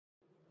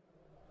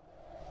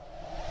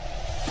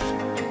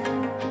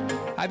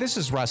Hi, this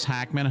is Russ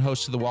Hackman,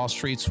 host of the Wall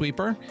Street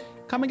Sweeper.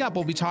 Coming up,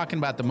 we'll be talking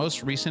about the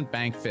most recent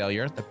bank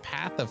failure, the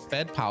path of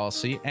Fed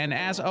policy, and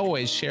as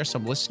always, share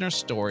some listener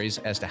stories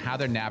as to how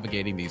they're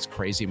navigating these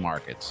crazy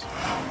markets.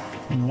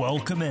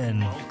 Welcome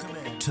in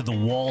to the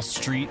Wall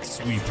Street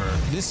Sweeper.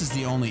 This is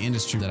the only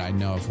industry that I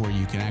know of where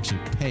you can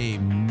actually pay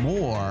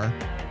more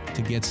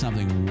to get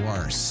something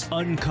worse.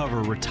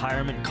 Uncover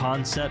retirement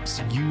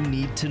concepts you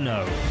need to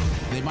know.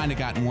 They might have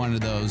gotten one of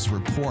those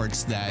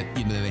reports that,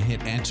 they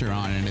hit enter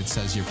on and it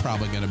says you're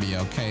probably going to be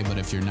okay, but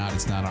if you're not,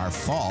 it's not our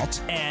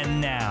fault. And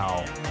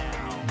now,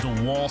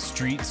 the Wall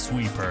Street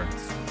Sweeper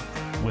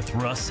with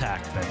Russ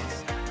Hackman.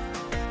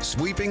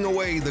 Sweeping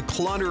away the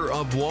clutter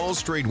of Wall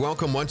Street.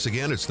 Welcome once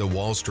again. It's the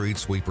Wall Street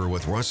Sweeper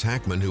with Russ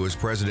Hackman, who is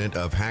president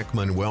of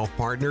Hackman Wealth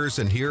Partners,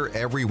 and here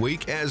every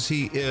week, as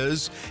he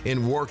is,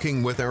 in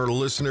working with our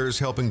listeners,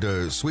 helping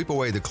to sweep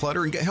away the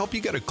clutter and help you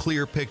get a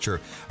clear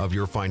picture of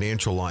your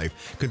financial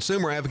life.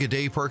 Consumer advocate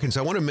Dave Perkins,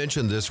 I want to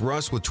mention this.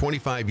 Russ, with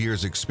 25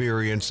 years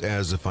experience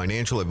as a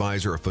financial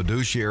advisor, a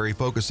fiduciary,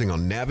 focusing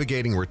on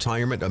navigating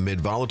retirement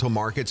amid volatile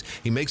markets.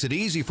 He makes it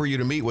easy for you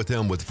to meet with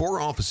him with 4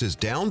 offices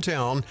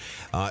downtown,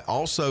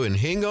 also in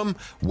Hingham,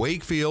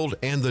 Wakefield,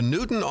 and the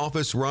Newton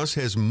office. Russ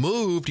has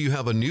moved. You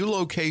have a new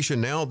location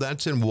now.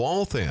 That's in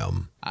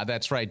Waltham.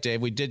 That's right,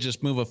 Dave. We did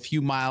just move a few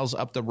miles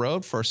up the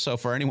road. So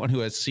for anyone who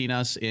has seen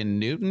us in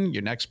Newton,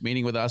 your next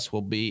meeting with us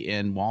will be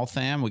in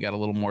Waltham. We got a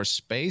little more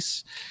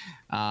space,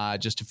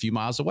 just a few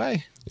miles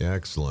away.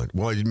 Excellent.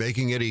 Well, you're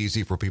making it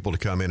easy for people to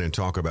come in and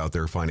talk about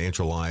their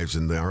financial lives,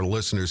 and our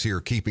listeners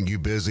here keeping you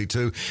busy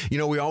too.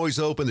 We always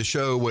open the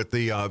show with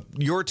the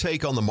your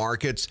take on the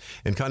markets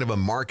and kind of a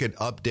market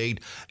update.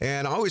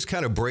 And I always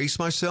kind of brace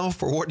myself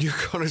for what you're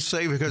going to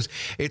say because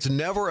it's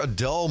never a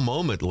dull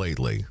moment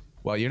lately.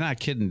 Well, you're not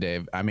kidding,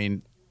 Dave. I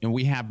mean,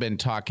 we have been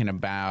talking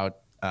about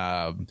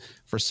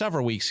for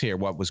several weeks here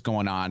what was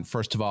going on,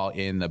 first of all,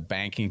 in the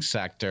banking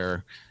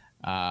sector.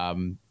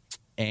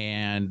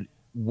 And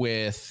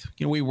with,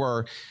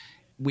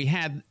 we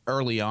had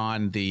early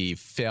on the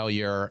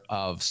failure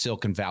of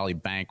Silicon Valley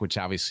Bank, which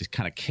obviously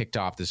kind of kicked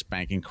off this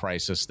banking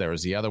crisis. There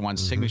was the other one,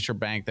 Signature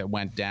Bank, that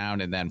went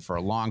down. And then for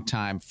a long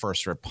time,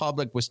 First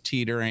Republic was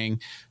teetering.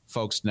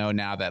 Folks know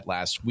now that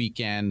last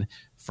weekend,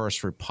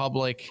 First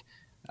Republic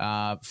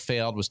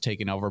failed, was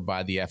taken over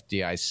by the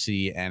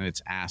FDIC and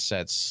its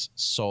assets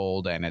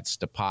sold and its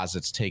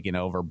deposits taken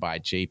over by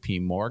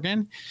JP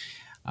Morgan.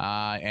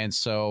 And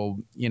so,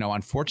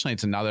 unfortunately,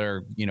 it's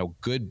another,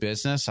 good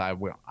business. I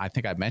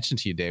think I mentioned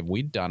to you, Dave,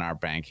 we'd done our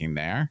banking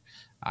there.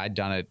 I'd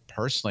done it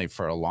personally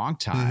for a long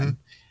time.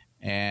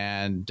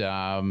 And,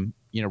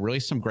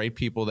 really some great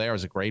people there. It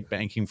was a great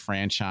banking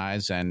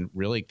franchise and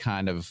really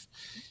kind of,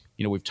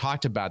 we've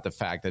talked about the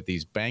fact that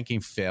these banking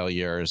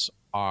failures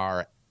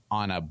are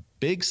on a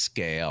big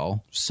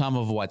scale, some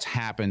of what's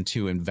happened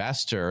to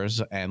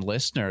investors and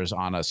listeners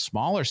on a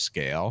smaller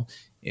scale,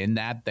 in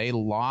that they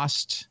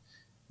lost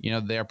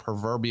their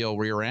proverbial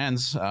rear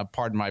ends,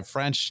 pardon my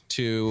French,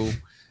 to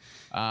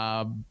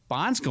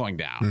bonds going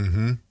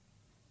down,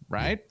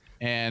 right?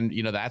 And,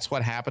 that's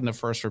what happened to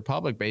First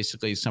Republic.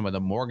 Basically, some of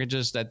the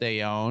mortgages that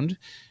they owned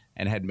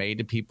and had made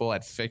to people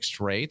at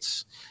fixed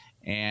rates,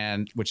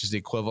 and which is the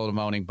equivalent of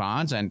owning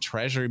bonds, and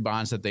treasury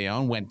bonds that they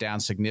own went down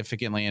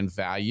significantly in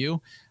value,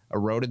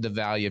 eroded the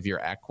value of your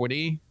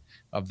equity,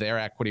 of their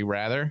equity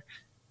rather,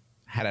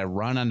 had a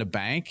run on the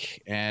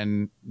bank.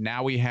 And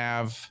now we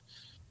have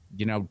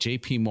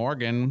JP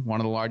Morgan, one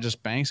of the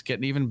largest banks,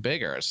 getting even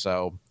bigger.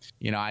 So,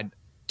 I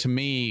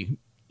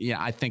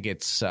think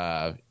it's,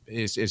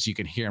 as you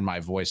can hear in my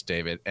voice,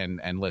 David,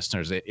 and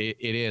listeners, it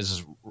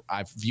is,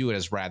 I view it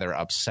as rather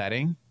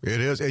upsetting.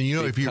 It is. And,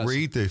 if you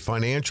read the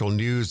financial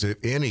news, if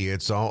any,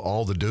 it's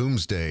all the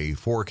doomsday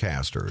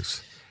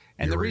forecasters.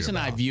 And the reason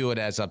I view it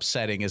as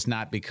upsetting is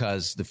not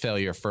because the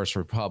failure of First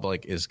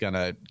Republic is going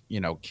to,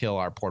 kill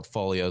our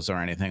portfolios or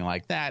anything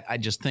like that. I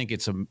just think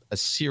it's a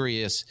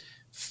serious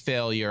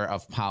failure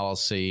of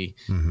policy.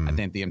 I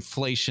think the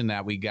inflation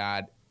that we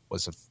got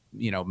was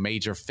a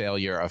major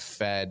failure of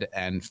Fed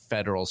and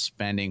federal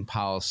spending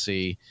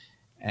policy.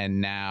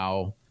 And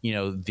now,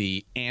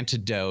 the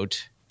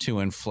antidote to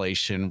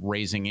inflation,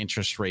 raising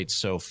interest rates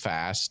so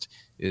fast,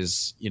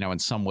 is, in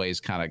some ways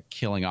kind of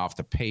killing off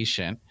the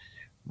patient.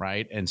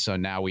 Right. And so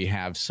now we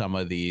have some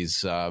of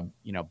these,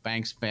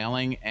 banks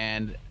failing.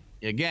 And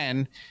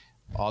again,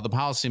 all the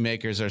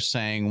policymakers are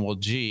saying, well,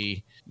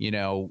 gee,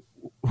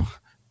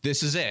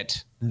 this is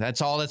it.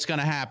 That's all that's going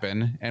to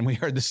happen. And we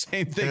heard the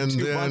same thing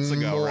 2 months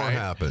ago, more right?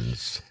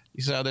 happens.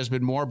 So there's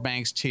been more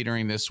banks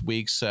teetering this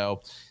week.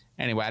 So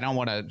anyway, I don't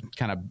want to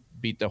kind of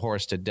beat the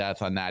horse to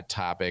death on that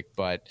topic.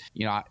 But,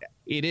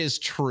 it is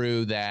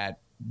true that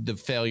the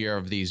failure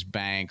of these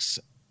banks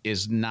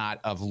is not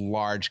of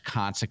large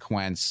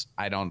consequence,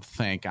 I don't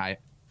think,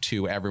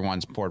 to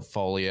everyone's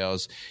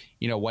portfolios.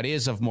 What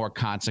is of more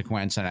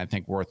consequence, and I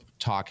think worth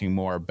talking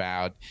more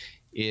about,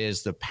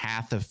 is the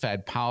path of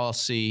Fed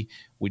policy.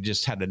 We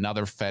just had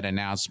another Fed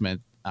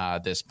announcement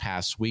this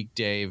past week,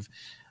 Dave.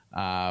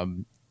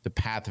 The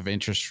path of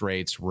interest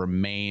rates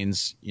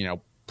remains,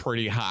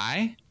 pretty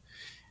high.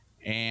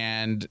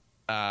 and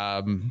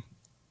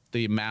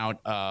the amount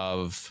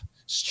of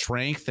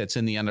strength that's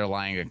in the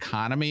underlying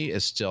economy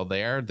is still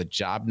there. The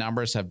job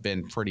numbers have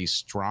been pretty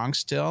strong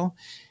still.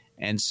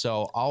 And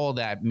so all of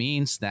that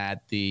means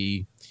that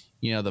the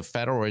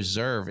Federal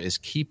Reserve is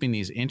keeping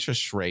these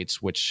interest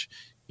rates, which,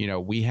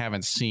 we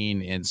haven't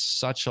seen in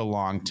such a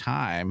long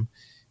time,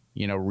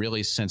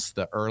 really since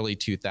the early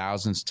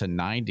 2000s to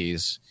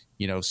 90s,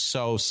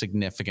 so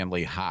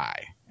significantly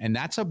high. And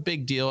that's a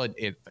big deal.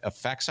 It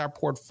affects our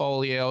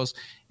portfolios.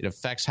 It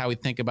affects how we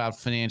think about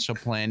financial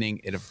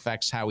planning. It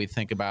affects how we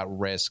think about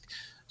risk.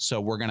 So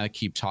we're going to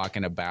keep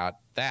talking about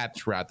that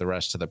throughout the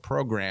rest of the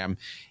program.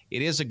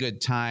 It is a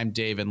good time,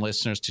 Dave and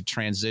listeners, to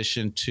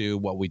transition to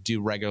what we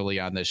do regularly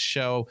on this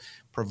show,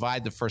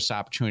 provide the first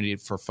opportunity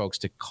for folks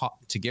to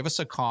give us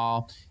a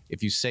call.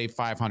 If you save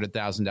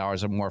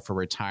 $500,000 or more for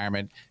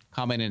retirement,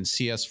 come in and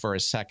see us for a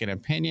second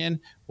opinion.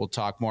 We'll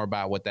talk more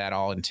about what that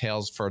all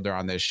entails further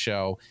on this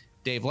show.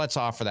 Dave, let's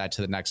offer that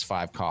to the next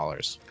 5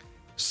 callers.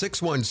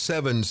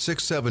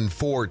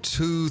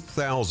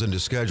 617-674-2000 to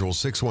schedule.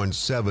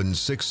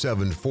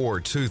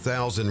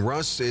 617-674-2000.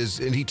 Russ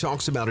and he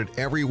talks about it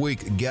every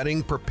week,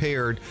 getting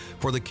prepared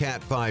for the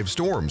Cat 5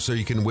 storm so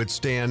you can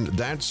withstand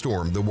that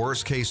storm, the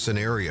worst case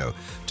scenario.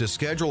 To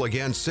schedule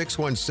again,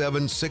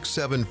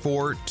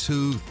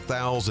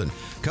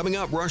 617-674-2000. Coming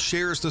up, Russ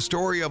shares the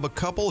story of a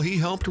couple he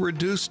helped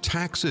reduce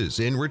taxes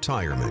in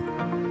retirement.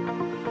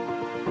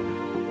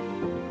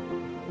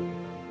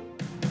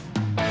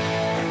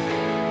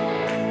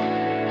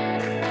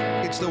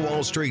 It's the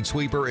Wall Street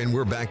Sweeper, and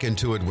we're back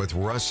into it with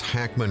Russ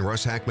Hackmann.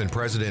 Russ Hackmann,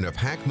 president of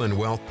Hackmann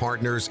Wealth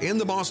Partners in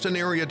the Boston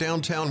area,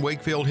 downtown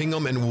Wakefield,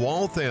 Hingham, and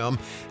Waltham.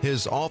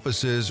 His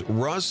offices.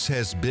 Russ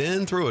has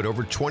been through it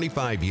over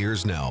 25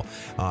 years now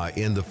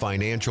in the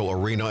financial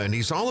arena, and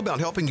he's all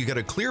about helping you get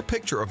a clear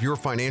picture of your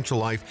financial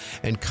life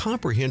and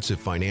comprehensive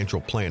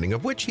financial planning,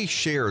 of which he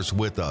shares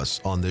with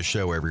us on this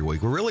show every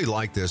week. We really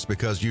like this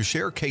because you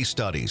share case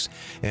studies,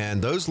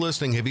 and those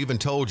listening have even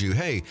told you,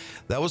 hey,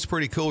 that was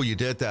pretty cool you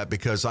did that,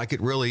 because I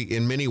could really,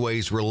 in many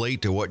ways,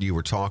 relate to what you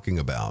were talking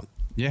about.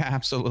 Yeah,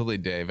 absolutely,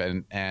 Dave.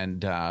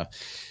 And to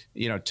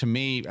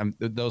me,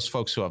 those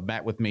folks who have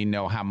met with me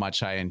know how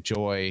much I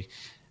enjoy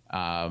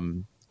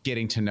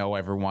getting to know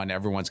everyone.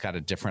 Everyone's got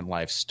a different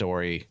life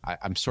story.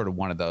 I'm sort of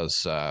one of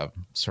those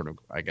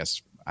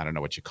I don't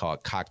know what you call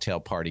it, cocktail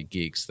party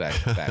geeks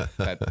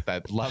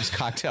that loves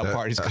cocktail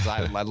parties, because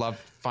I love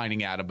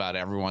finding out about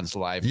everyone's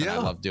life. Yeah. And I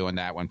love doing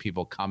that when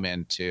people come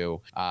in to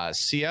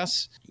see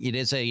us. It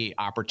is a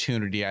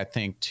opportunity, I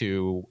think,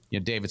 to,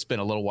 Dave, it's been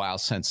a little while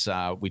since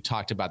we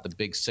talked about the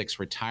big 6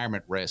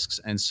 retirement risks.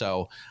 And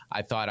so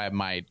I thought I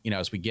might,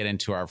 as we get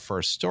into our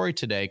first story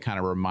today, kind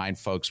of remind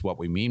folks what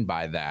we mean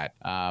by that.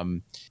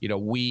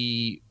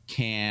 We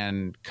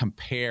can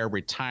compare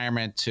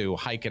retirement to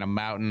hiking a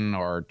mountain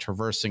or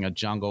traversing a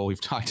jungle.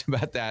 We've talked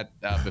about that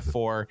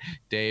before,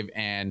 Dave.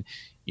 And,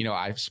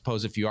 I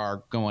suppose if you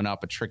are going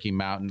up a tricky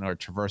mountain or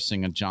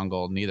traversing a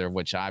jungle, neither of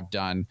which I've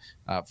done,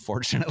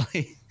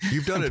 fortunately.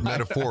 You've done it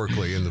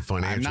metaphorically in the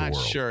financial world. I'm not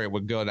sure it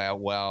would go that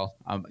well.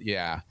 I'm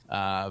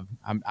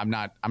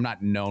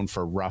not known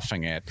for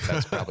roughing it.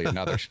 That's probably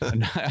another.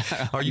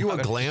 Are you a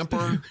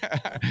glamper?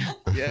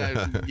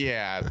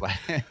 Yeah.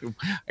 I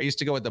used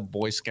to go with the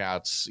Boy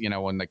Scouts.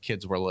 When the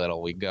kids were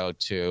little, we go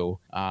to,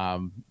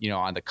 on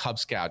the Cub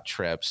Scout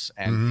trips,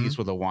 and these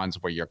were the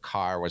ones where your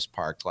car was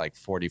parked like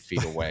 40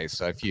 feet away.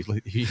 So if you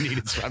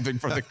needed something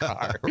for the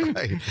car,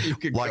 right. You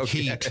could like go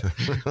heat,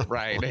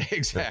 right?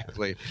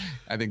 Exactly.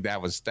 I think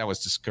that was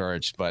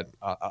discouraged, but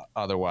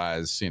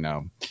otherwise,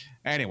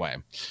 Anyway,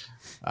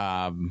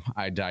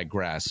 I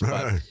digress.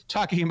 But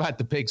talking about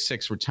the big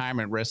 6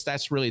 retirement risks,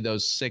 that's really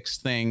those 6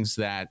 things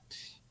that,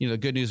 the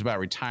good news about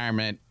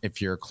retirement,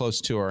 if you're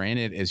close to or in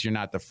it, is you're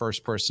not the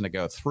first person to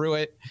go through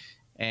it.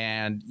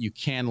 And you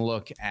can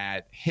look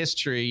at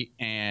history,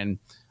 and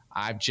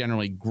I've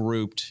generally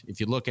grouped, if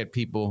you look at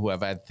people who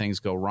have had things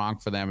go wrong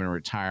for them in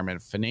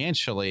retirement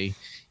financially,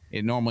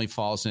 it normally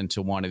falls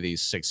into one of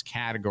these 6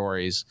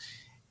 categories.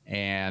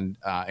 And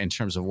in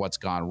terms of what's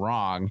gone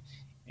wrong,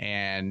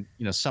 and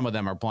some of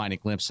them are blinding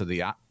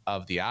glimpses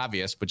of the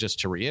obvious. But just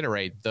to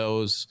reiterate,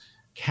 those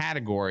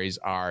categories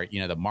are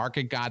the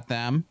market got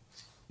them,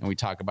 and we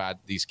talk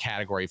about these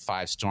Category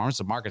 5 storms.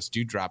 The markets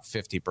do drop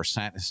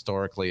 50%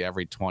 historically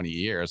every 20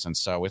 years, and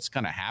so it's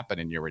going to happen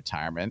in your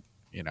retirement.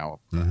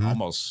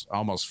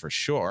 Almost for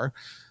sure.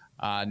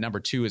 Number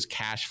 2 is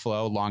cash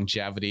flow,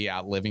 longevity,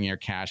 outliving your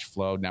cash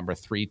flow. Number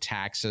 3,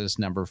 taxes.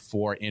 Number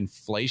 4,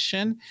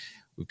 inflation.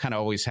 We've kind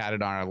of always had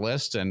it on our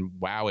list, and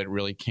wow, it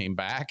really came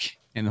back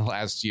in the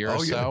last year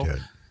or so. Yeah,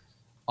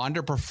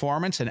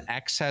 Underperformance and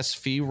excess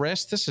fee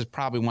risk. This is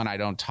probably one I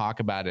don't talk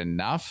about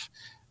enough,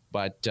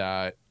 but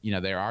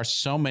there are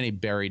so many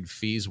buried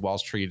fees. Wall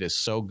Street is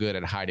so good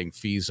at hiding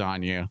fees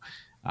on you.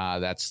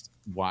 That's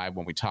why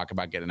when we talk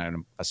about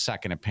getting a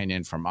second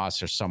opinion from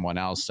us or someone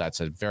else,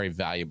 that's a very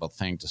valuable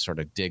thing to sort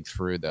of dig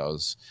through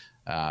those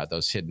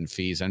hidden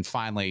fees. And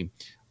finally,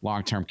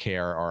 long-term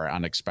care, or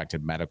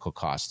unexpected medical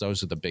costs.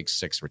 Those are the big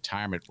 6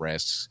 retirement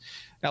risks.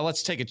 Now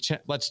let's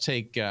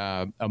take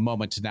a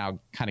moment to now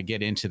kind of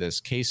get into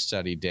this case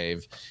study,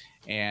 Dave.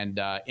 And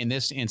in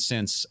this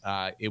instance,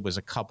 it was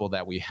a couple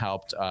that we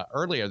helped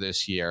earlier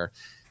this year.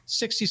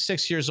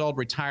 66 years old,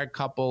 retired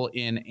couple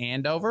in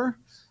Andover.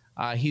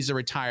 He's a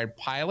retired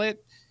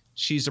pilot.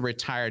 She's a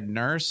retired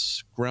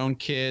nurse, grown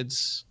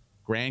kids,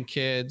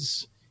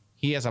 grandkids.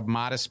 He has a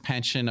modest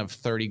pension of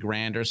 30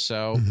 grand or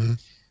so. Mm-hmm.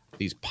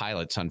 These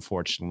pilots,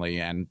 unfortunately,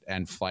 and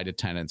flight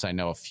attendants, I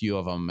know a few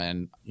of them,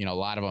 and a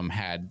lot of them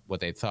had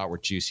what they thought were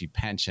juicy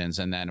pensions.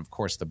 And then, of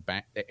course,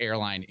 the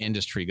airline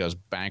industry goes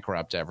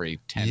bankrupt every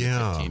 10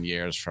 to 15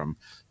 years from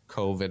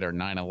COVID or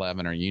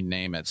 9/11 or you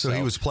name it. So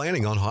he was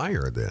planning on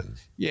hire then.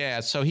 Yeah,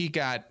 so he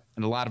got,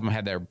 and a lot of them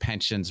had their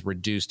pensions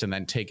reduced and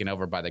then taken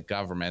over by the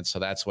government. So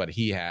that's what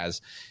he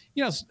has,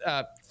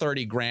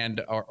 30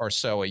 grand or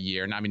so a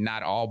year. And I mean,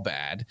 not all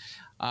bad.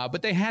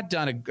 But they had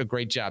done a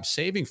great job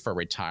saving for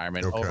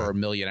retirement, over $1.5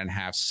 million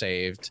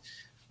saved.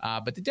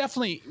 But they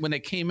definitely, when they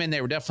came in,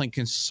 they were definitely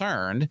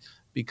concerned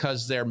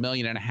because their $1.5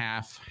 million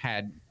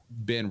had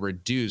been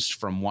reduced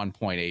from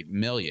 1.8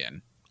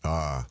 million.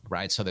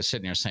 Right. So they're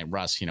sitting there saying,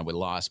 Russ, we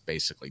lost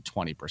basically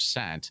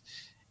 20%.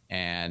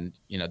 And,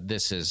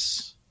 this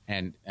is,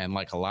 and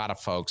like a lot of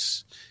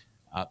folks,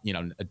 a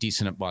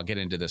decent, well, I'll get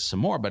into this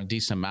some more, but a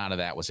decent amount of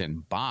that was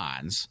in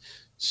bonds.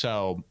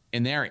 So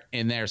in their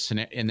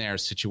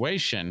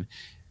situation,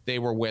 they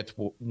were with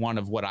one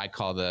of what I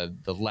call the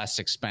less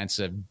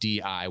expensive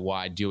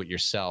DIY,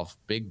 do-it-yourself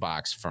big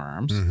box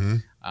firms.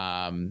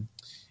 Mm-hmm.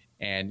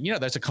 And,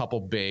 there's a couple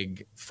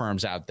big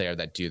firms out there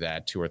that do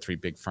that, 2 or 3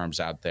 big firms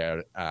out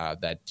there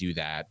that do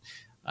that.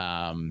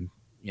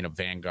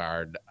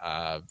 Vanguard,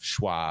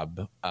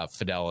 Schwab,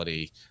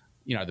 Fidelity,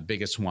 the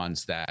biggest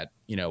ones that,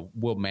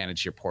 will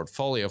manage your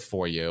portfolio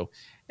for you.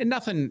 And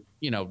nothing,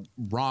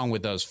 wrong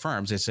with those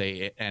firms.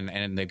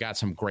 And they've got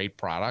some great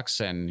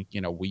products. And,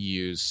 we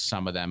use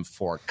some of them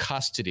for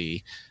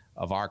custody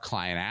of our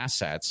client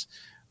assets.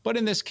 But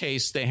in this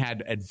case, they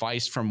had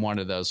advice from one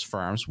of those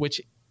firms, which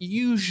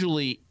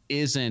usually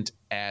isn't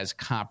as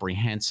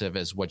comprehensive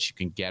as what you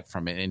can get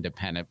from an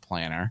independent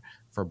planner,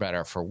 for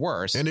better or for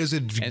worse. And is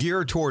it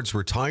geared towards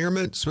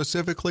retirement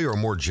specifically or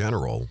more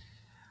general?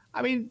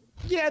 I mean,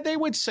 yeah, they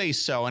would say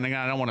so. And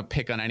I don't want to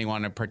pick on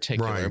anyone in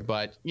particular, right.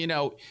 But,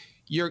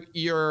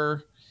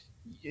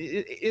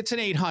 it's an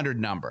 800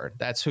 number.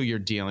 That's who you're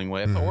dealing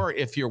with. Mm-hmm. Or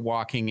if you're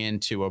walking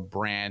into a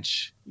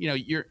branch,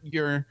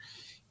 you're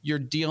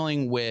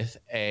dealing with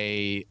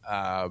a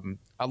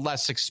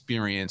less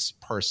experienced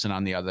person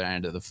on the other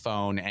end of the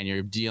phone, and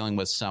you're dealing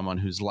with someone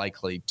who's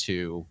likely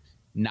to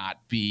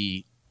not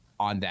be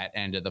on that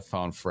end of the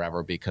phone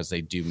forever because they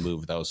do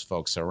move those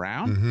folks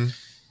around. Mm-hmm.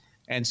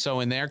 And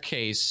so in their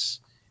case,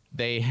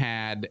 they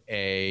had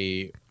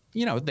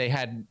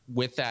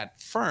with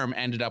that firm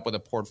ended up with a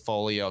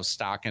portfolio of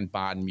stock and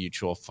bond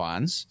mutual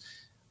funds.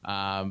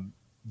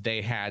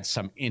 They had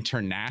some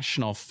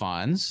international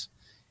funds.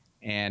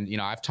 And,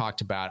 I've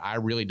talked about, I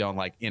really don't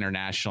like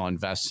international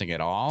investing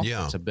at all.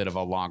 Yeah. It's a bit of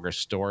a longer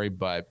story,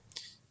 but,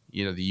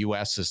 the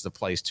U.S. is the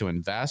place to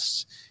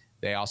invest.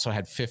 They also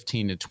had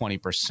 15 to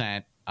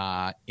 20%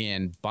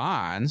 in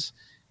bonds.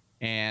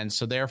 And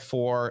so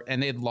therefore,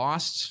 and they'd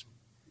lost,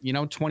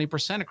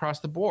 20% across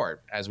the board,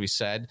 as we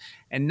said,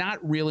 and not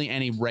really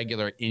any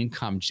regular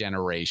income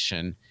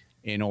generation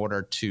in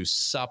order to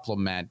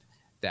supplement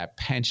that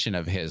pension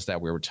of his that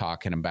we were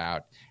talking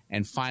about.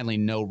 And finally,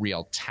 no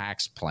real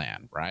tax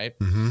plan, right?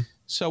 Mm-hmm.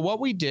 So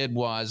what we did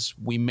was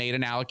we made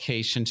an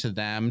allocation to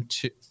them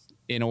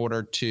in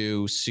order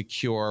to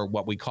secure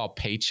what we call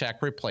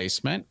paycheck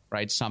replacement,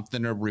 right?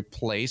 Something to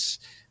replace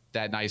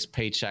that nice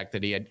paycheck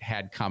that he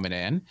had coming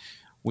in.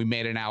 We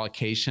made an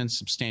allocation,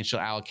 substantial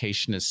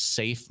allocation is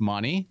safe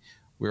money.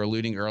 We were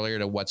alluding earlier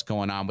to what's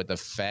going on with the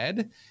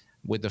Fed.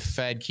 With the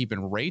Fed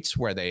keeping rates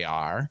where they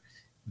are,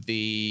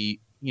 the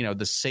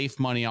safe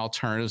money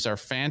alternatives are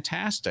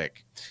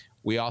fantastic.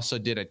 We also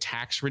did a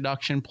tax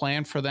reduction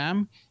plan for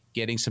them,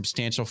 getting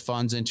substantial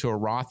funds into a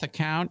Roth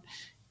account.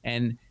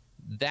 And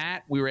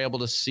that we were able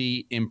to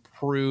see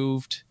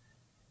improved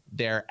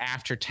their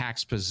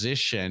after-tax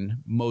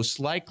position, most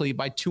likely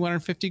by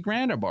 250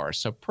 grand or more.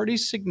 So pretty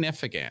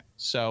significant.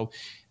 So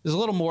there's a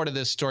little more to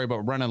this story, but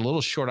we're running a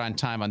little short on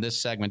time on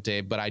this segment,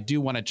 Dave. But I do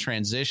want to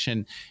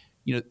transition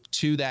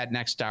to that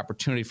next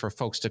opportunity for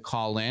folks to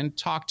call in.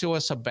 Talk to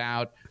us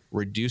about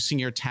reducing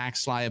your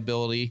tax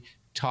liability.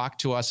 Talk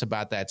to us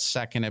about that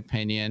second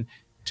opinion.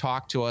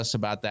 Talk to us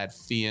about that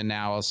fee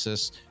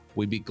analysis.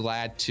 We'd be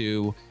glad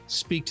to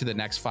speak to the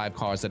next 5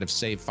 callers that have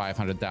saved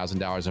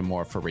 $500,000 or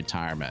more for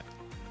retirement.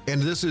 And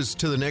this is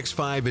to the next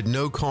 5 at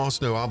no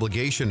cost, no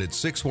obligation at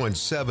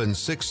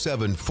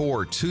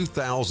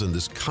 617-674-2000.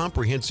 This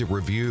comprehensive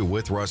review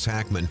with Russ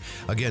Hackman.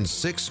 Again,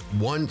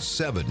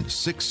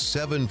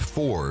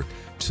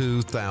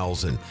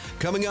 617-674-2000.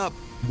 Coming up,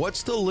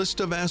 what's the list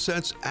of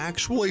assets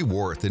actually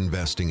worth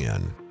investing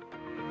in?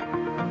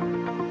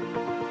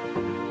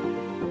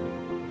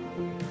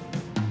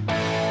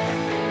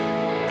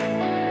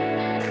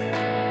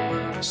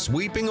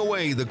 sweeping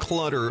away the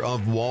clutter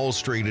of Wall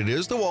Street. It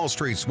is the Wall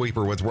Street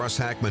Sweeper with Russ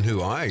Hackman,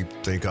 who I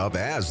think of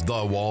as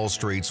the Wall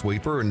Street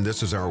Sweeper, and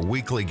this is our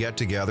weekly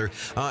get-together.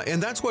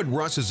 And that's what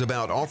Russ is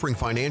about, offering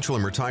financial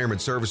and retirement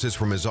services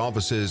from his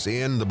offices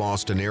in the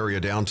Boston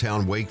area,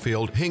 downtown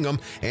Wakefield, Hingham,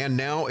 and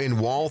now in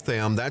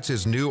Waltham. That's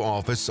his new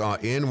office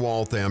in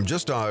Waltham,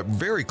 just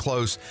very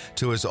close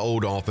to his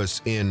old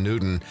office in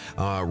Newton.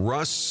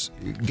 Russ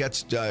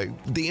gets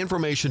the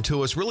information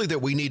to us really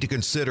that we need to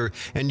consider,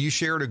 and you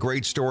shared a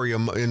great story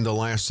in the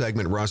last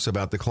segment, Russ,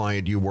 about the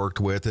client you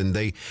worked with, and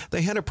they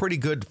had a pretty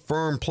good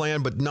firm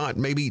plan, but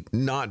maybe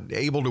not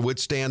able to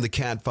withstand the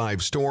Cat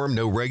 5 storm,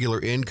 no regular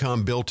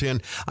income built in.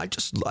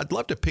 I'd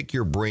love to pick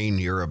your brain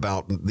here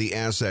about the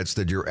assets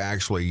that you're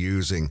actually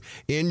using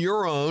in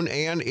your own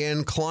and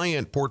in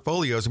client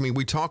portfolios. I mean,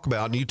 we talk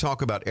about, and you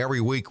talk about every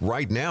week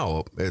right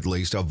now, at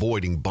least,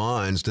 avoiding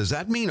bonds. Does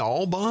that mean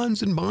all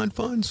bonds and bond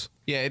funds?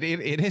 Yeah,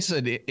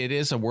 it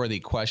is a worthy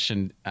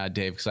question,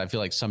 Dave, because I feel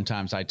like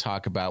sometimes I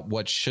talk about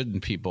what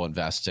shouldn't people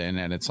invest in,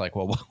 and it's like,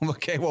 well,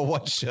 okay, well,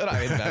 what should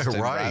I invest in,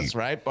 Russ,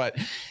 right? But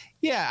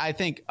yeah, I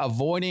think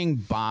avoiding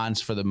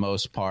bonds for the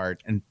most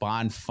part and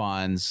bond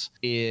funds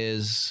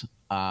is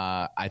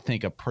I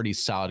think a pretty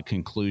solid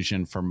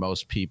conclusion for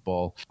most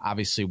people.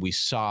 Obviously, we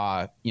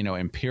saw,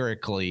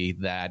 empirically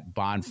that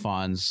bond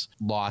funds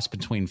lost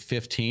between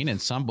 15 and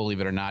some,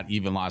 believe it or not,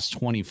 even lost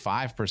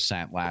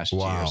 25% last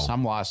year.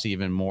 Some lost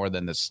even more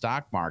than the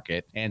stock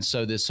market. And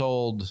so this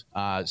old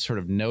sort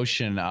of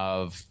notion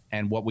of,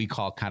 and what we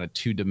call kind of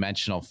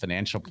two-dimensional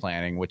financial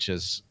planning, which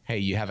is, hey,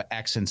 you have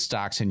X in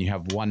stocks and you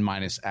have 1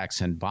 minus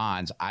X in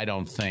bonds, I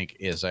don't think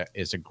is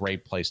a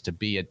great place to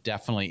be. It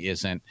definitely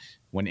isn't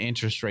when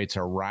interest rates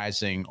are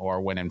rising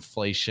or when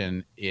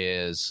inflation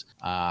is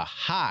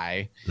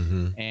high.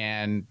 Mm-hmm.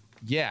 And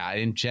yeah,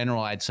 in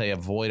general, I'd say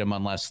avoid them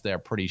unless they're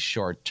pretty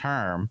short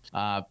term.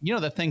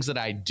 The things that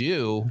I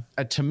do,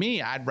 to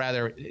me, I'd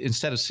rather,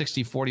 instead of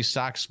 60-40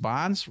 stocks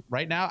bonds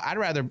right now, I'd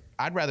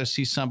rather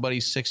see somebody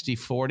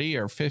 60-40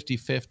 or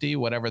 50-50,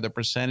 whatever the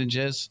percentage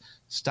is,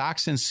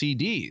 stocks and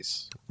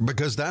CDs.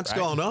 Because that's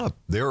gone up.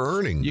 They're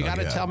earning. You got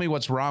to tell me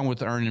what's wrong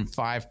with earning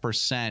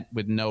 5%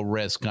 with no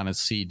risk on a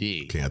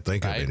CD. Can't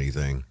think of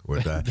anything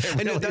with that.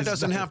 And that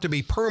doesn't have to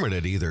be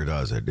permanent either,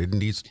 does it?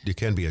 It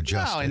can be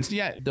adjusted. No, and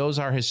yeah, those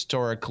are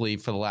historically,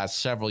 for the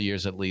last several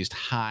years at least,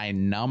 high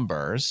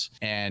numbers.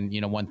 And,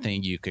 one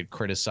thing you could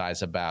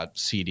criticize about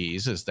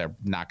CDs is they're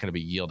not going to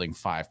be yielding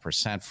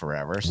 5%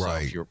 forever. So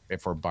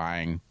if we're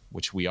buying,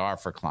 which we are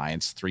for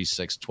clients, 3,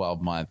 6,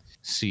 12-month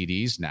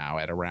CDs now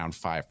at around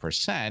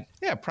 5%.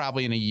 Yeah,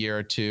 probably in a year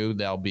or two,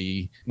 they'll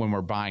be, when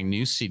we're buying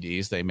new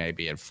CDs, they may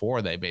be at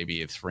 4, they may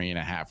be at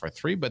 3.5 or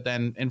 3, but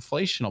then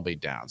inflation will be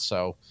down.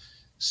 So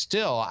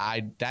still,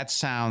 that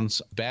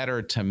sounds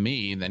better to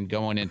me than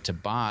going into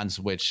bonds,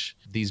 which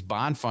these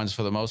bond funds,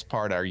 for the most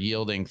part, are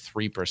yielding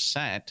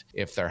 3%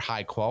 if they're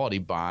high-quality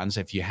bonds.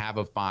 If you have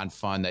a bond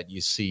fund that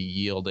you see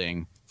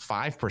yielding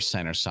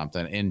 5% or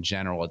something, in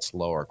general, it's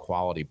lower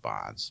quality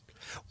bonds.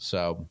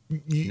 So,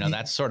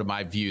 that's sort of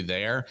my view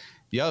there.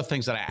 The other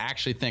things that I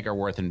actually think are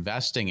worth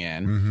investing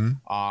in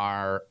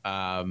are,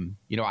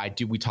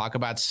 we talk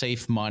about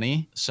safe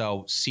money.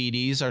 So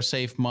CDs are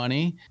safe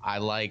money. I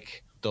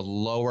like the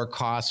lower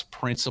cost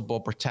principal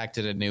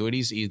protected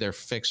annuities, either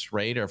fixed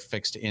rate or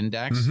fixed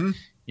index. Mm-hmm.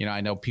 I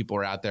know people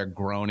are out there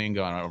groaning,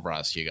 going, "Oh,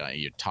 Russ,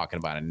 you're talking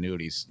about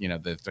annuities."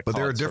 But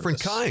there are different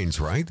kinds,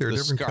 right? There are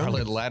different scarlet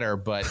kinds. Letter,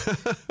 but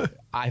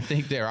I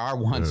think there are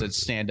ones that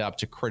stand up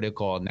to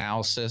critical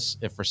analysis.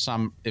 If for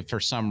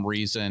some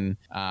reason,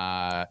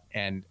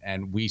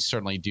 and we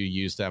certainly do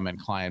use them in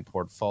client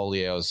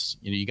portfolios,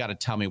 you got to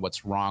tell me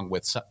what's wrong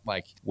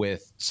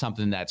with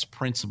something that's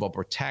principal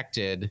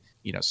protected,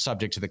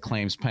 subject to the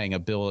claims paying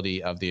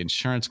ability of the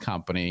insurance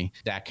company,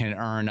 that can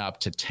earn up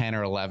to 10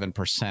 or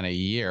 11% a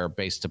year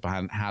based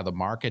upon how the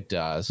market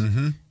does.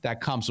 Mm-hmm.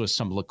 That comes with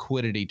some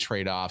liquidity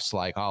trade-offs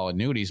like all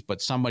annuities,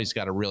 but somebody's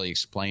got to really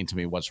explain to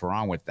me what's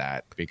wrong with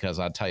that, because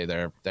I'll tell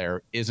you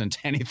there isn't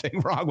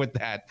anything wrong with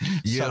that,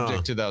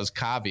 subject to those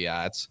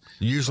caveats.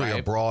 Usually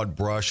a broad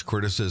brush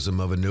criticism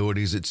of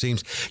annuities, it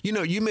seems.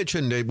 You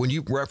mentioned when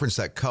you referenced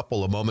that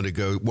couple a moment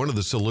ago, one of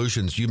the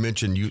solutions you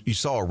mentioned, you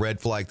saw a red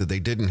flag that they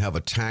didn't have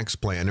a tax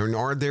plan. And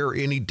are there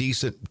any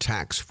decent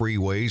tax-free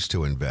ways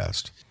to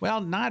invest? Well,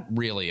 not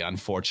really,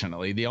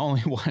 unfortunately. The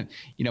only one,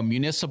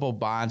 municipal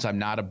bonds, I'm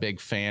not a big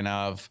fan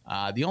of.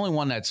 The only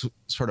one that's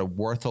sort of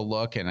worth a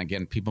look, and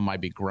again, people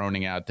might be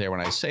groaning out there when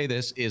I say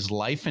this, is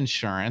life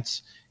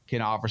insurance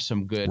can offer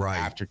some good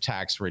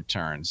after-tax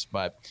returns.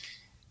 But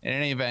in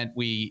any event,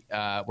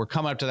 we're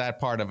coming up to that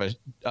part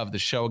of the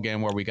show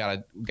again where we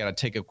gotta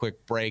take a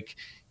quick break,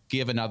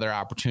 give another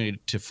opportunity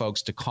to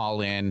folks to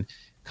call in,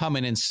 come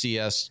in and see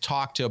us,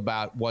 talk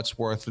about what's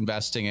worth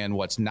investing in,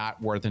 what's not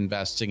worth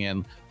investing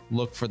in,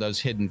 look for those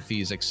hidden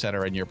fees, et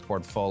cetera, in your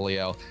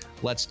portfolio.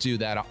 Let's do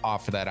that,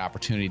 offer that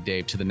opportunity,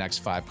 Dave, to the next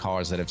 5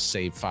 callers that have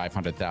saved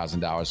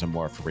 $500,000 or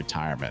more for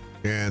retirement.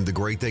 And the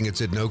great thing,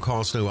 it's at no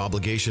cost, no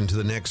obligation to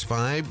the next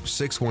 5.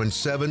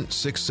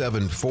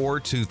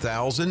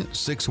 617-674-2000,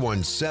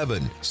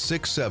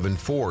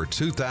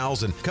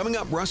 617-674-2000. Coming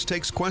up, Russ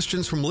takes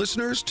questions from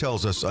listeners,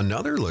 tells us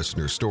another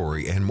listener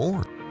story, and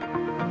more.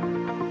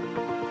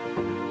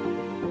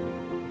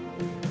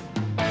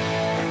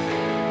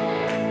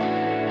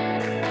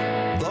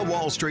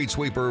 Wall Street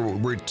Sweeper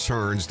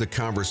returns. The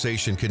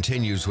conversation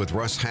continues with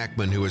Russ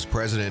Hackmann, who is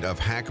president of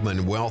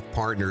Hackmann Wealth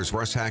Partners.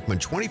 Russ Hackmann,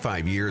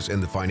 25 years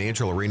in the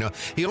financial arena.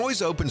 He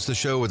always opens the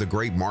show with a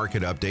great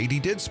market update.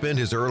 He did spend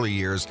his early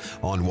years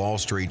on Wall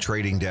Street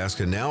trading desk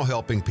and now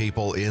helping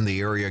people in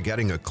the area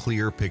getting a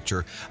clear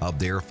picture of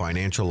their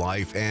financial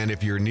life. And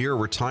if you're near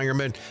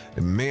retirement,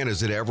 man,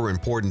 is it ever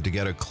important to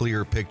get a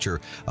clear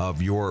picture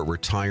of your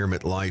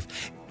retirement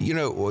life. You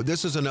know,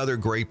 this is another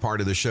great part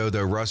of the show,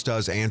 though. Russ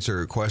does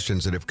answer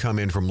questions that have come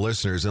in from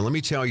listeners. And let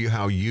me tell you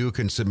how you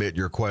can submit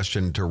your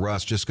question to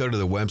Russ. Just go to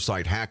the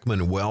website,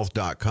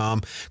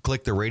 hackmannwealth.com,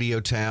 click the radio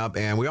tab.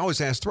 And we always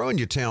ask, throw in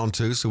your town,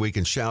 too, so we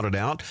can shout it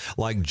out.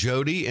 Like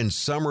Jody in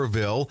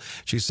Somerville.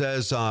 She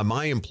says,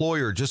 my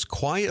employer just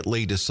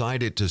quietly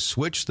decided to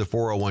switch the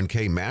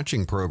 401k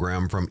matching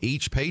program from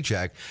each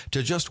paycheck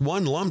to just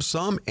one lump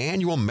sum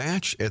annual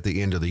match at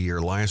the end of the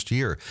year last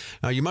year.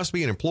 Now, you must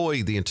be an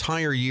employee the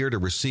entire year to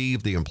receive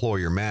the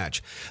employer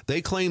match. They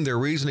claim their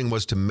reasoning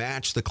was to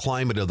match the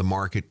climate of the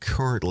market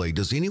currently.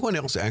 Does anyone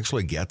else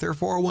actually get their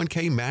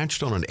 401k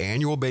matched on an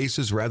annual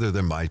basis rather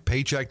than by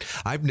paycheck?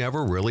 I've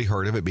never really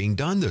heard of it being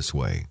done this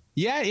way.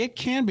 Yeah, it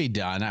can be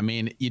done. I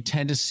mean, you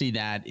tend to see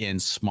that in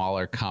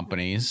smaller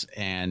companies,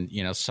 and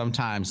you know,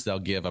 sometimes they'll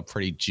give a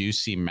pretty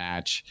juicy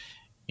match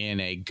in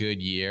a good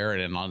year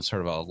and on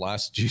sort of a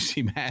less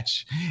juicy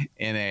match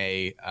in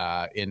a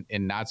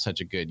in not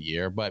such a good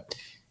year. But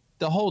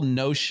the whole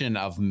notion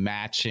of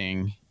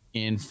matching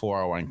in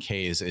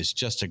 401ks is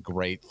just a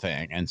great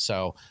thing. And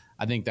so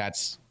I think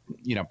that's,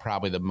 you know,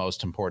 probably the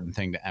most important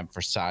thing to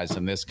emphasize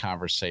in this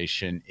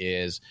conversation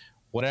is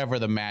whatever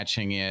the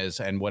matching is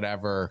and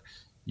whatever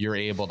you're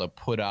able to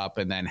put up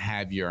and then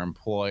have your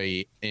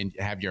employer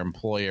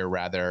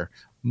rather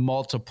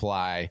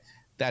multiply.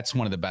 That's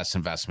one of the best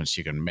investments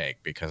you can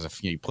make, because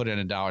if you put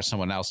in $1,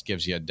 someone else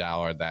gives you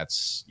 $1,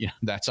 that's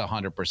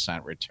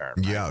 100% return.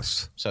 Right?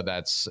 Yes. So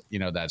that's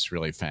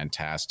really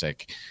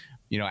fantastic.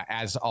 You know,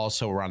 as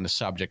also we're on the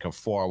subject of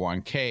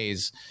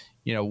 401ks,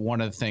 you know,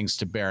 one of the things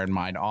to bear in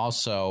mind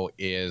also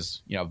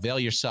is, you know, avail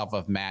yourself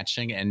of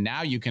matching, and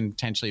now you can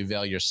potentially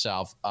avail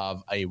yourself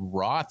of a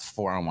Roth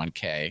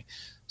 401k.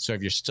 So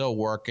if you're still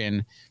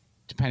working,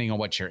 depending on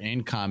what your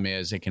income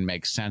is, it can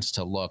make sense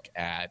to look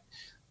at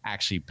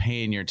actually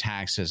paying your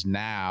taxes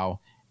now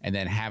and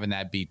then having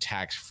that be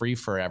tax-free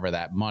forever.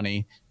 That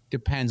money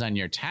depends on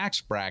your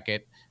tax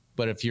bracket,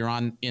 but if you're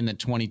in the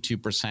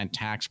 22%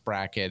 tax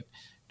bracket,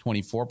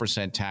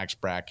 24% tax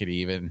bracket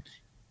even,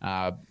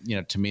 you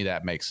know, to me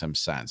that makes some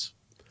sense.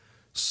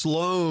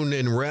 Sloan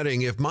in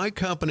Reading, if my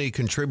company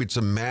contributes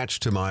a match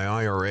to my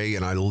IRA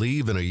and I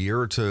leave in a year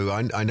or two,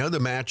 I know the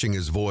matching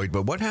is void,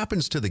 but what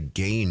happens to the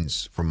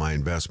gains from my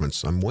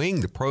investments? I'm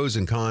weighing the pros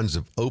and cons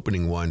of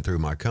opening one through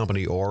my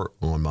company or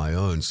on my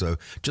own, so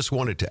just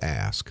wanted to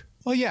ask.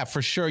 Well, yeah,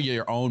 for sure.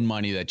 Your own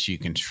money that you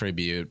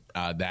contribute,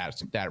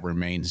 that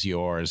remains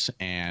yours.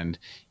 And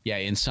yeah,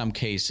 in some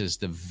cases,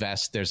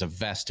 there's a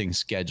vesting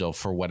schedule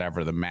for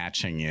whatever the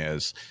matching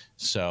is.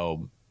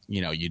 So,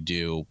 you know, you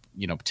do,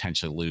 you know,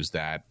 potentially lose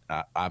that.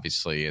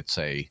 Obviously, it's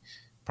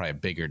probably a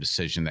bigger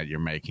decision that you're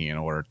making in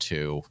order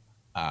to,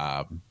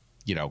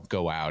 you know,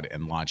 go out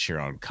and launch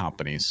your own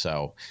company.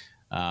 So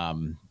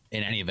in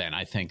any event,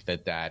 I think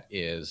that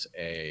is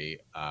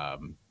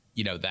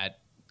you know, that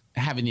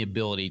having the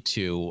ability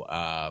to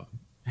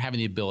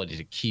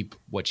keep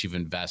what you've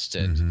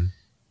invested,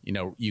 you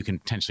know, you can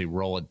potentially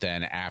roll it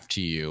then after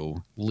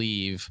you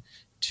leave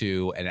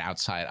to an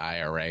outside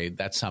IRA.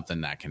 That's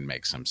something that can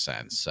make some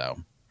sense. So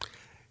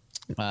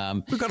we've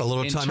got a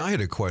little time. I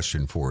had a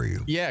question for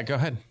you. Yeah, go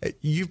ahead.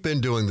 You've been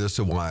doing this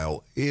a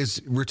while.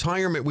 Is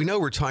retirement, we know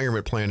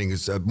retirement planning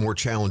is more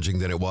challenging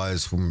than it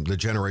was from the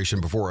generation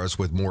before us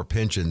with more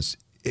pensions.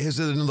 Has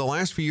it in the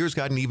last few years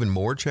gotten even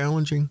more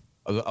challenging?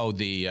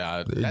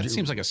 That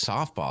seems like a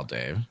softball,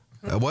 Dave.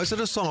 Was it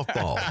a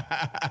softball?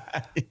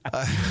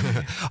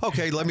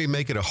 Okay, let me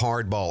make it a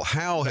hard ball.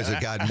 How has it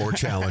gotten more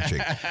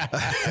challenging?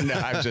 No,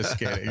 I'm just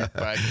kidding.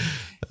 But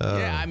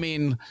yeah, I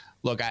mean,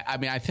 look,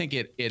 I think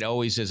it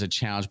always is a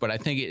challenge, but I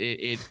think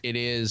it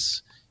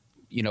is,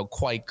 you know,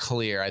 quite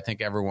clear. I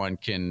think everyone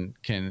can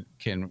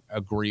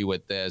agree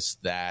with this,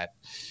 that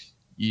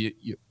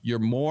you're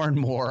more and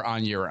more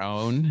on your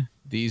own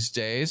these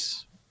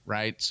days.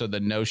 Right. So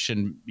the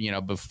notion, you know,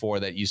 before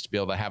that used to be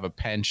able to have a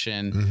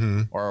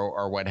pension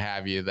or what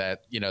have you,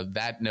 that, you know,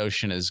 that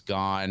notion is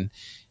gone.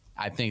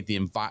 I think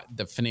the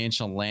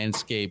financial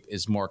landscape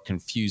is more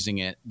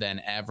confusing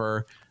than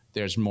ever.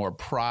 There's more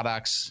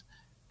products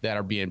that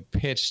are being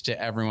pitched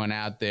to everyone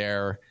out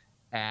there.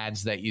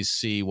 ads that you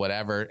see,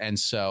 whatever. And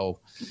so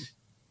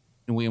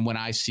when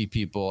I see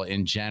people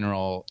in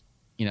general,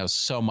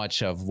 so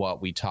much of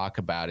what we talk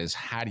about is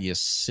how do you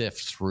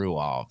sift through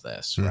all of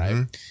this,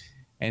 right?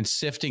 And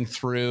sifting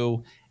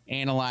through,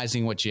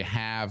 analyzing what you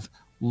have,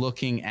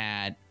 looking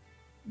at,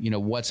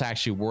 what's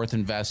actually worth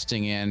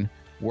investing in,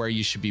 where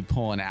you should be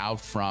pulling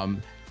out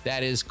from.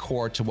 That is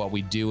core to what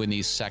we do in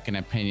these second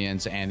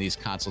opinions and these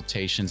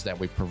consultations that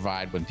we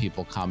provide when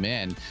people come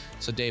in.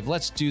 So Dave,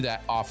 let's do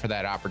that, offer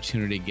that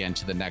opportunity again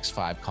to the next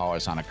 5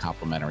 callers on a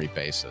complimentary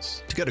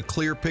basis. To get a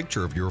clear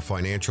picture of your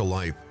financial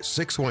life,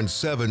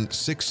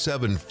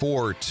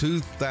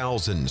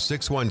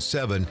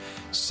 617-674-2000,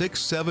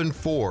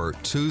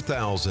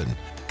 617-674-2000.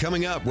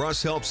 Coming up,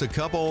 Russ helps a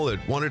couple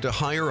that wanted to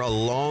hire a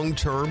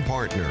long-term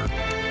partner.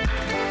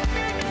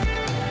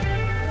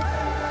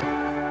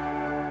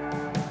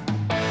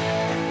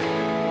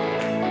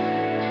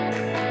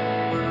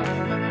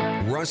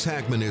 Russ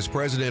Hackman is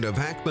president of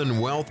Hackman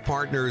Wealth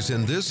Partners,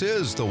 and this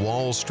is the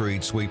Wall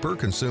Street Sweeper.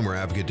 Consumer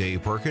advocate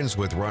Dave Perkins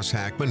with Russ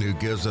Hackman, who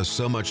gives us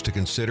so much to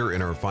consider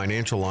in our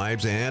financial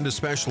lives, and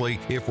especially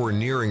if we're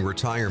nearing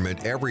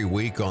retirement every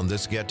week on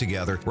this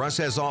get-together. Russ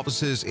has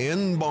offices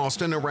in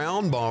Boston,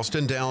 around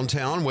Boston,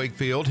 downtown,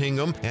 Wakefield,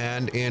 Hingham,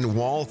 and in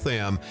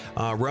Waltham.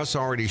 Russ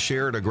already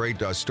shared a great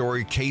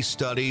story, case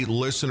study,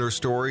 listener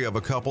story of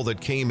a couple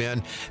that came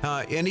in.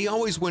 And he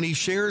always, when he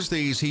shares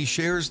these, he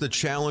shares the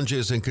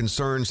challenges and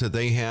concerns that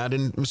they had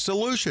and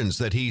solutions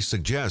that he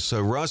suggests.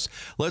 So, Russ,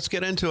 let's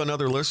get into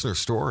another listener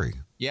story.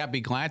 Yeah,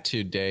 be glad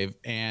to, Dave.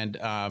 And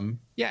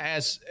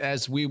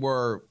as we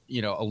were,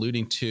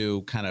 alluding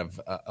to kind of,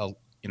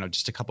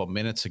 just a couple of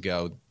minutes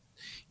ago,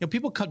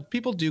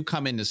 people do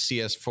come in to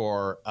see us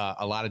for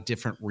a lot of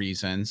different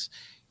reasons.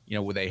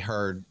 Where they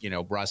heard,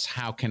 Russ,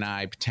 how can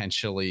I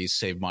potentially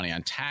save money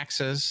on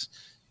taxes?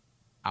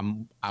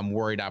 I'm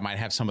worried I might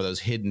have some of those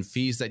hidden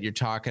fees that you're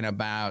talking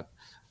about.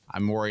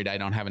 I'm worried I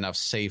don't have enough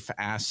safe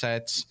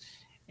assets.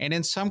 And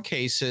in some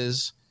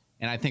cases,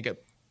 and I think,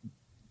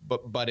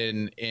 but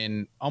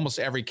in almost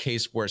every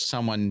case where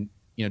someone,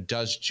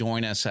 does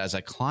join us as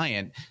a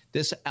client,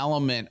 this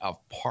element of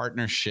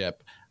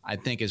partnership, I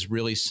think, is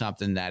really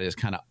something that is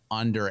kind of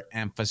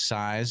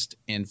underemphasized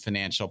in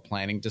financial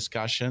planning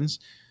discussions.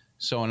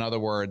 So in other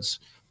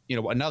words,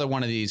 another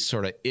one of these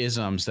sort of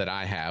isms that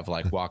I have,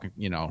 like walking,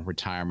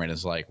 retirement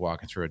is like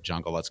walking through a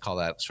jungle. Let's call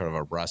that sort of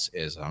a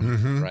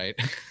Russ-ism, right?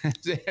 And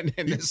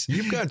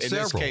You've got several. In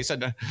this case,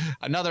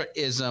 another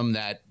ism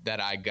that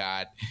I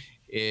got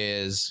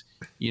is,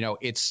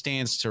 it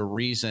stands to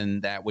reason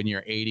that when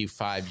you're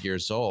 85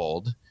 years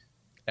old,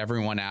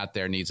 everyone out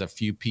there needs a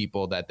few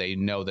people that they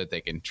know that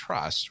they can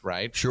trust,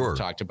 right? Sure. We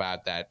talked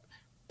about that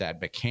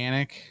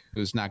mechanic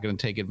who's not going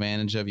to take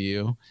advantage of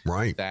you.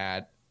 Right.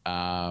 That,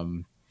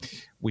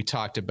 we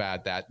talked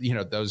about that,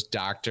 those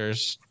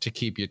doctors to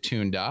keep you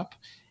tuned up.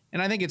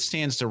 And I think it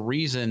stands to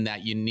reason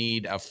that you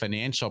need a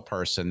financial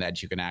person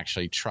that you can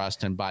actually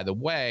trust. And by the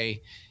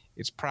way,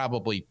 it's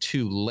probably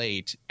too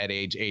late at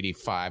age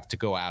 85 to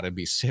go out and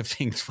be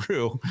sifting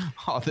through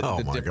all the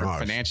different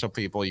financial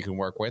people you can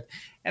work with.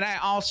 And I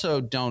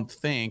also don't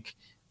think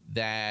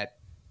that,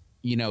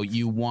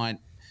 you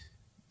want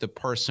the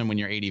person when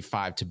you're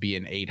 85 to be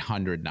an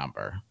 800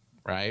 number,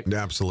 right?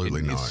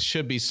 Absolutely not. It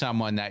should be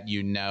someone that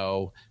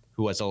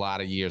who has a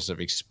lot of years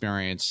of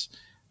experience,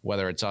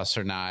 whether it's us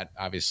or not.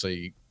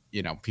 Obviously,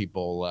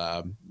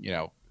 people,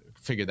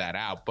 figure that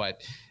out.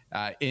 But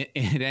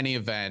in any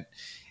event,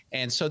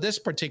 and so this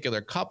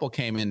particular couple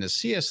came in to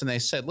see us and they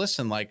said,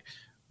 listen, like,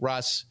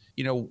 Russ,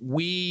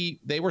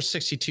 they were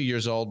 62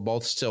 years old,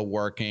 both still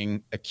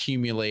working,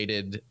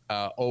 accumulated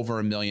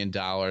over $1 million,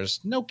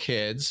 no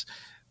kids,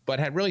 but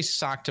had really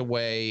socked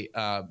away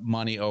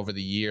money over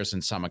the years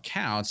in some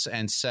accounts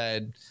and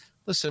said,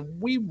 listen,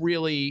 we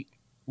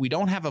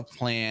don't have a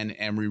plan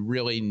and we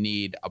really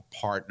need a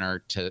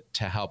partner to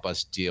help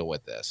us deal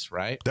with this,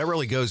 right? That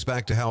really goes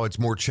back to how it's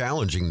more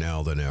challenging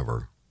now than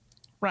ever.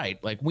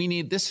 Right. Like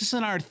this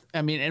isn't our,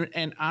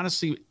 and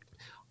honestly,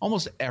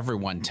 almost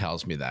everyone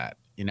tells me that,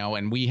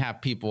 and we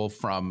have people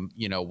from,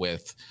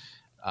 with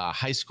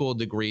high school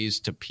degrees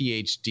to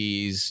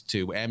PhDs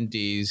to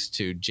MDs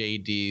to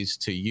JDs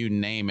to you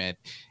name it.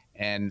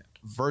 And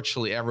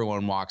virtually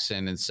everyone walks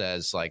in and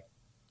says, like,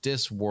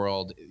 this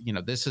world,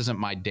 this isn't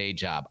my day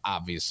job.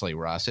 Obviously,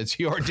 Russ, it's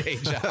your day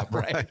job,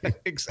 right?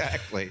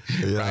 Exactly.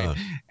 Yeah.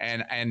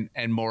 Right.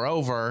 And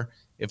moreover,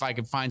 if I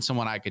could find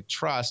someone I could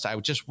trust, I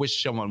would just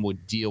wish someone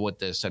would deal with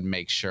this and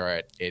make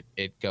sure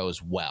it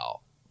goes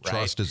well. Right?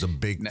 Trust is a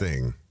big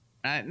thing.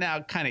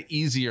 Now, kind of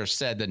easier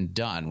said than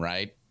done,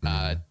 right?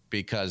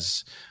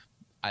 Because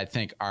I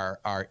think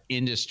our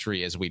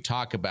industry, as we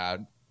talk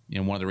about,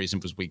 one of the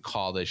reasons we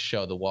call this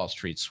show the Wall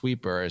Street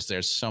Sweeper is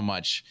there's so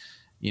much,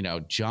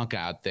 junk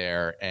out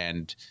there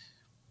and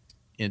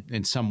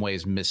in some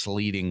ways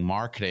misleading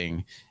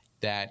marketing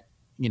that,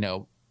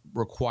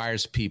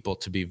 requires people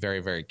to be very,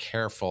 very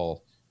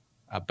careful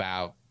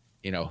about,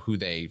 who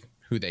they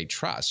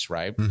trust,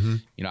 right?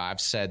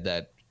 I've said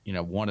that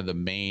one of the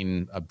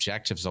main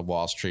objectives of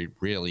Wall Street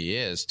really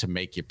is to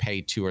make you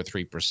pay 2 or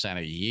 3%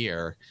 a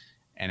year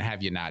and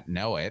have you not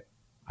know it.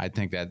 I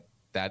think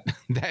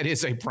that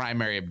is a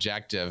primary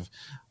objective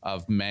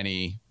of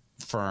many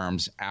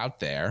firms out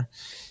there.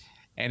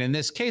 And in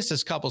this case,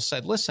 this couple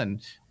said,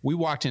 listen, we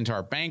walked into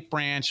our bank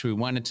branch, we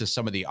went into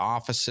some of the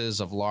offices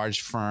of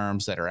large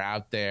firms that are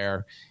out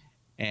there,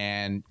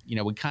 and,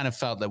 we kind of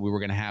felt that we were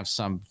going to have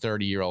some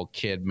 30-year-old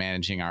kid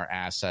managing our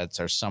assets,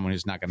 or someone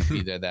who's not going to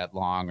be there that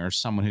long, or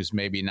someone who's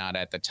maybe not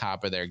at the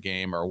top of their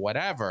game or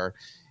whatever.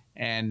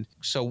 And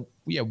so,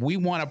 we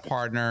want a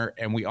partner,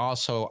 and we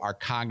also are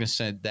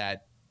cognizant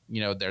that,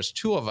 there's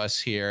two of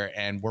us here,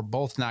 and we're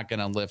both not going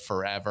to live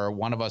forever.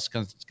 One of us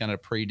is going to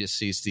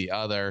predecease the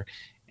other,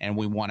 and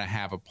we want to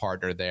have a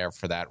partner there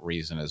for that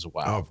reason as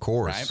well. Of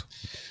course. Right?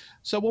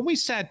 So when we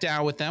sat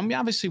down with them,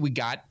 obviously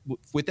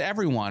with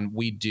everyone,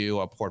 we do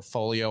a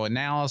portfolio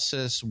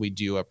analysis, we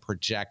do a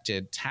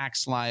projected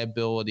tax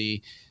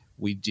liability,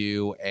 we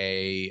do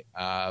a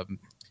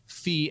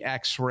fee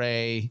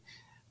x-ray,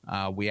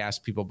 we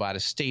ask people about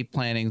estate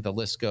planning, the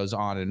list goes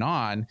on and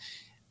on.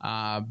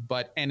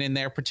 And in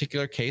their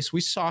particular case,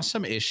 we saw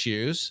some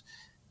issues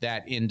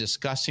that in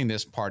discussing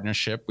this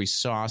partnership, we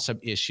saw some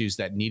issues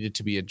that needed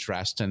to be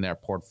addressed in their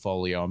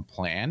portfolio and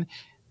plan.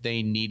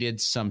 They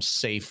needed some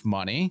safe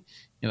money.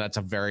 That's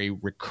a very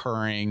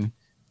recurring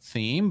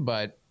theme.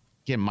 But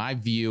again, my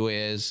view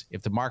is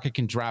if the market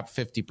can drop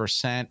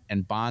 50%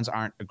 and bonds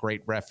aren't a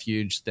great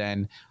refuge,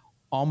 then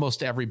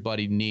almost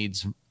everybody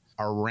needs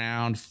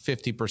around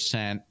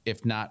 50%,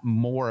 if not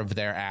more, of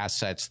their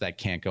assets that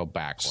can't go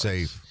backwards.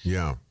 Safe,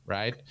 yeah.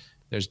 Right?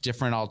 There's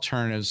different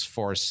alternatives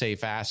for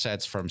safe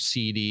assets, from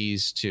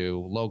CDs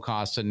to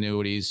low-cost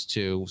annuities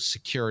to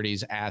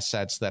securities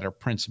assets that are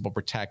principal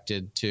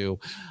protected, to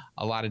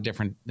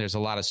there's a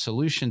lot of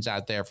solutions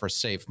out there for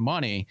safe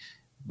money,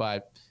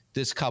 but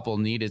this couple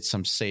needed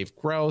some safe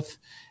growth.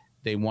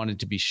 They wanted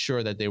to be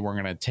sure that they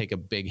weren't going to take a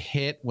big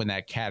hit when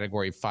that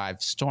Category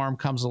 5 storm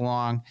comes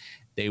along.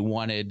 They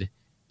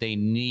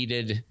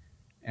needed,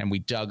 and we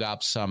dug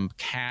up some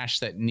cash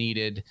that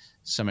needed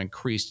some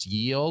increased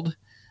yield.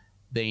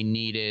 They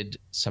needed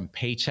some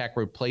paycheck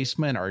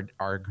replacement or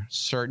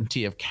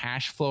certainty of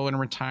cash flow in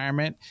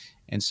retirement.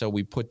 And so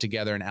we put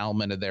together an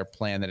element of their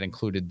plan that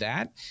included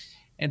that.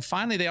 And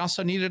finally, they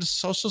also needed a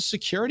Social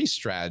Security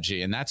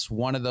strategy. And that's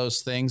one of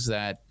those things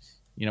that,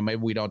 maybe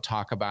we don't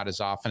talk about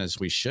as often as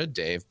we should,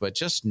 Dave, but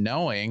just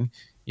knowing,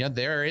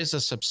 there is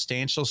a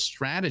substantial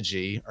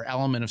strategy or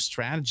element of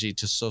strategy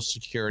to Social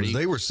Security.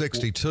 They were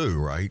 62,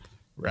 right?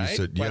 Right. You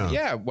said,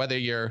 yeah. Whether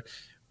you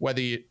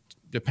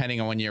depending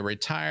on when you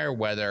retire,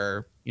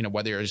 whether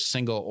you're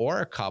single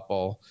or a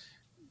couple,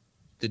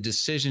 the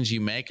decisions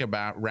you make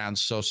around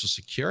Social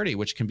Security,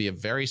 which can be a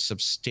very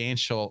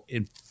substantial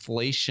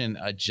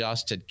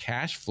inflation-adjusted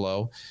cash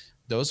flow,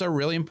 those are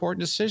really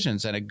important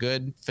decisions, and a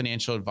good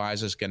financial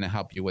advisor is going to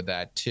help you with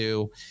that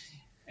too.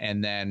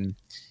 And then,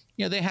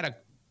 they had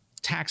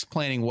tax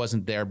planning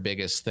wasn't their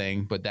biggest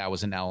thing, but that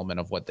was an element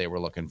of what they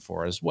were looking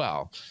for as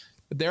well.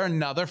 But they're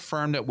another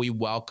firm that we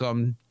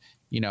welcomed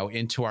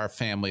into our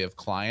family of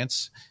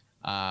clients.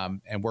 And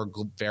we're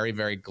very,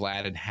 very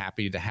glad and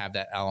happy to have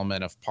that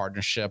element of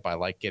partnership. I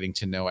like getting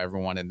to know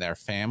everyone in their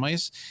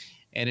families.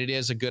 And it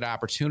is a good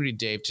opportunity,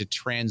 Dave, to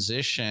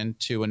transition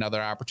to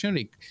another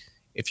opportunity.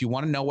 If you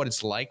want to know what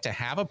it's like to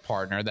have a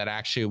partner that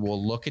actually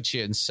will look at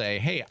you and say,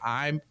 hey,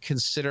 I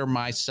consider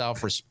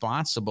myself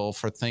responsible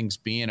for things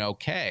being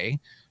okay,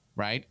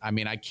 right? I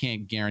mean, I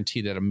can't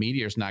guarantee that a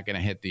meteor is not going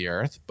to hit the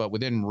earth, but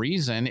within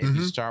reason, if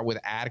you start with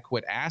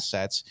adequate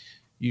assets,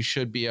 you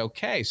should be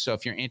okay. So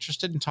if you're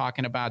interested in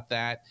talking about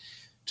that,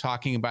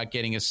 talking about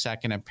getting a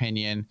second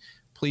opinion,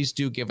 please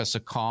do give us a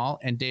call.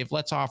 And Dave,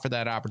 let's offer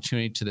that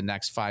opportunity to the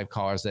next 5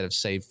 callers that have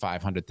saved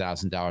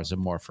 $500,000 or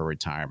more for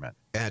retirement.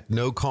 At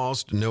no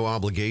cost, no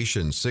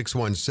obligation.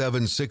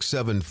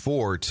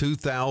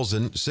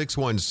 617-674-2000,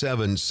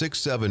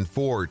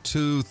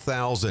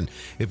 617-674-2000.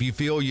 If you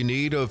feel you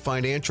need a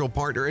financial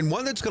partner and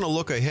one that's going to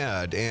look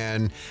ahead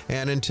and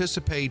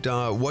anticipate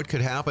what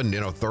could happen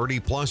in a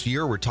 30-plus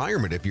year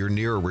retirement if you're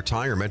near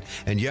retirement,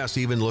 and yes,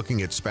 even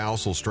looking at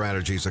spousal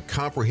strategies, a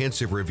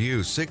comprehensive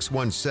review,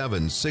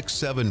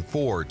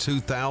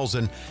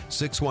 617-674-2000,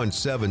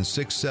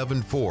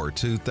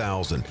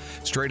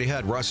 617-674-2000. Straight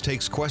ahead, Russ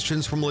takes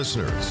questions from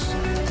listeners.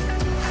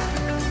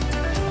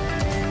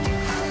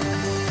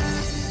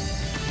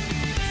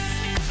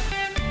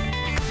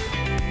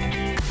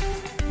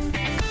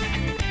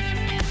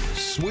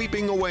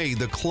 Sweeping away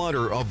the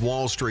clutter of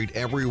Wall Street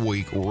every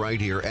week right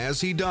here, as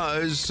he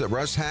does,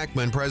 Russ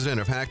Hackmann, president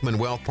of Hackmann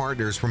Wealth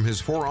Partners, from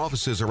his 4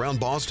 offices around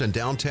Boston,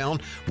 downtown,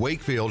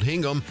 Wakefield,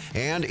 Hingham,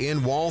 and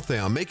in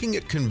Waltham, making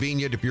it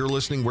convenient if you're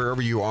listening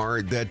wherever you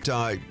are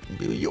that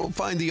you'll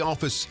find the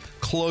office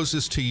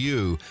closest to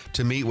you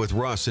to meet with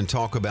Russ and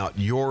talk about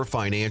your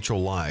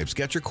financial lives.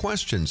 Get your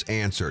questions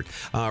answered.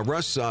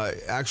 Russ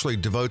actually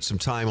devotes some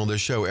time on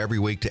this show every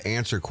week to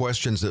answer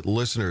questions that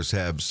listeners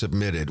have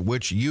submitted,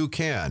 which you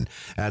can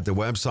at the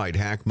website website,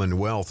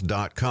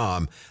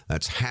 hackmanwealth.com.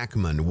 That's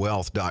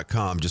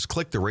hackmanwealth.com. Just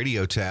click the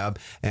radio tab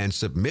and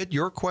submit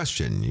your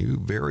question. You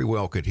very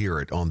well could hear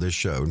it on this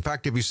show. In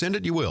fact, if you send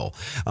it, you will.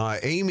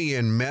 Amy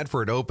in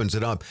Medford opens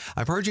it up.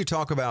 I've heard you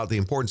talk about the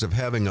importance of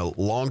having a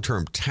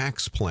long-term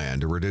tax plan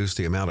to reduce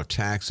the amount of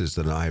taxes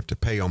that I have to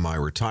pay on my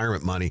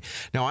retirement money.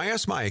 Now, I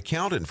asked my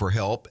accountant for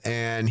help,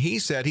 and he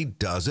said he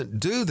doesn't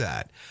do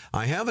that.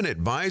 I have an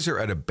advisor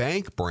at a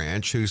bank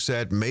branch who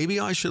said maybe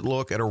I should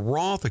look at a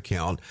Roth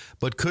account,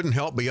 but couldn't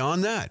help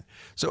beyond that.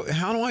 So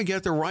how do I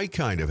get the right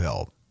kind of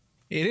help?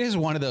 It is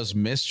one of those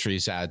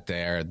mysteries out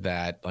there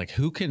that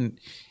who can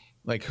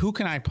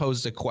I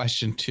pose the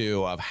question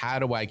to of how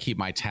do I keep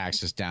my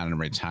taxes down in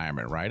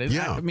retirement, right? And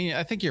yeah.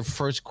 I think your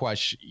first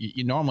question,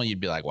 normally you'd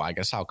be like, well, I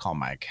guess I'll call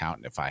my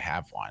accountant if I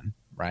have one,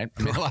 right?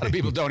 I mean, a lot of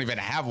people don't even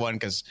have one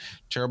because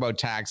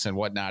TurboTax and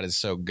whatnot is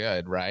so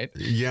good, right?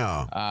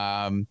 Yeah.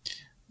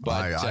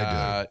 But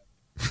I do.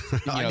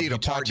 I need a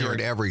partner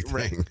in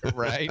everything.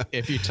 Right?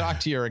 If you talk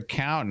to your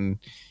accountant,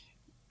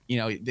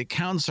 the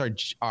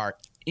accountants are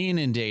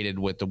inundated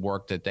with the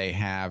work that they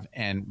have,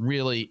 and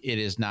really it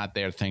is not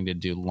their thing to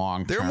do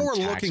long-term They're more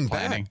tax looking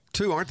planning. back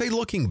too, aren't they?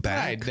 Looking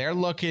back, right? They're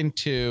looking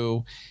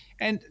to,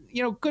 and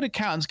good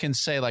accountants can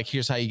say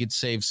here's how you could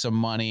save some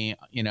money,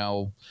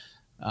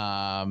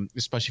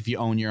 especially if you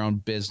own your own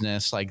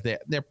business.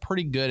 They're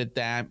pretty good at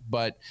that.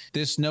 But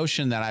this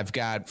notion that I've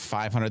got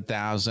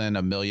 500,000,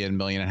 $1 million, $1.5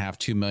 million,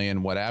 $2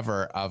 million,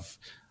 whatever of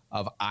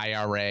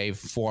IRA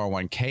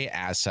 401k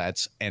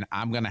assets, and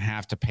I'm going to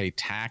have to pay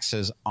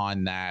taxes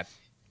on that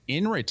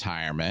in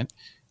retirement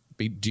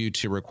due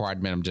to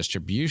required minimum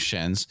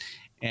distributions.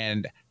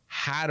 And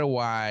how do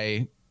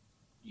I,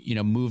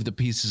 move the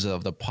pieces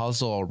of the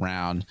puzzle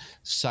around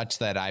such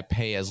that I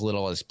pay as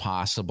little as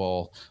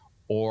possible,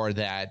 or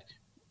that,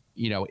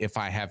 if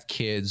I have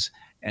kids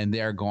and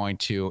they're going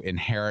to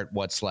inherit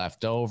what's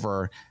left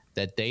over,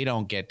 that they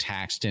don't get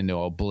taxed into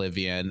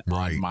oblivion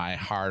on my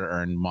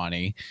hard-earned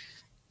money.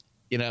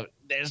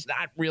 There's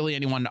not really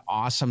anyone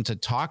awesome to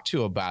talk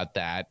to about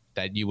that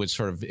you would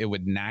it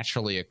would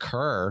naturally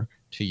occur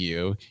to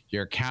you.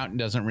 Your accountant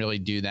doesn't really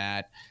do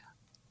that.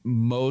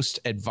 Most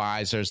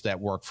advisors that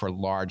work for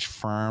large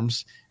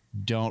firms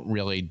don't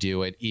really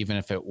do it. Even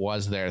if it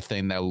was their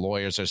thing, their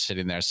lawyers are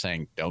sitting there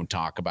saying, don't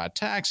talk about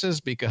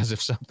taxes because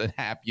if something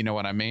happened, you know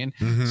what I mean?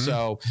 Mm-hmm.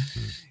 So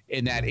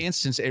in that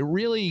instance, it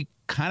really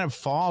kind of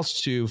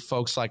falls to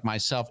folks like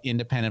myself,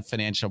 independent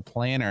financial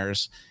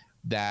planners,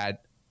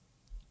 that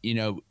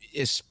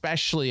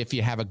especially if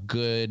you have a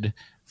good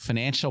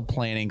financial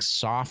planning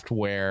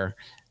software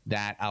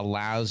that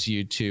allows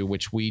you to,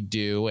 which we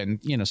do, and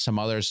some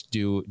others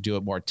do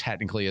it more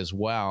technically as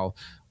well,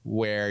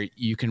 where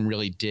you can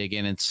really dig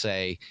in and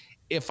say,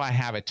 if I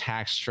have a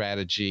tax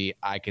strategy,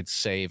 I could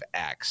save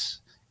X,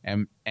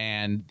 and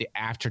the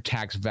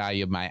after-tax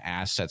value of my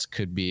assets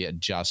could be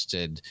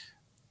adjusted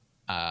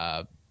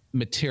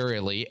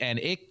materially. And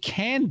it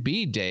can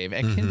be, Dave,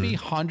 it can be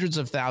hundreds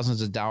of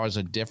thousands of dollars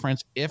of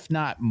difference, if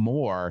not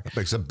more. That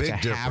makes a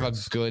big difference. Have a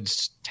good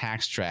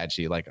tax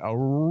strategy, a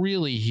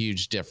really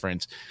huge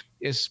difference,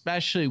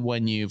 especially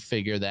when you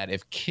figure that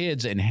if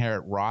kids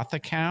inherit Roth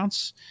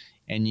accounts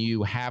and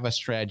you have a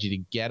strategy to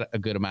get a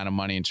good amount of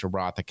money into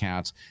Roth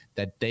accounts,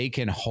 that they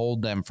can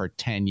hold them for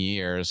 10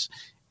 years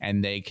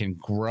and they can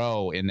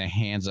grow in the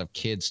hands of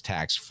kids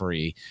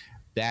tax-free.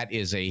 That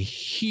is a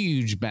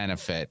huge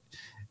benefit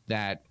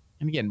that,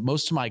 and again,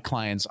 most of my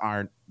clients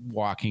aren't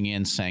walking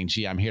in saying,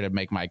 gee, I'm here to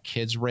make my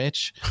kids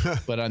rich.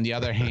 But on the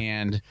other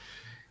hand,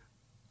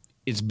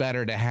 it's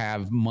better to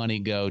have money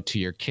go to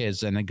your kids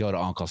than to go to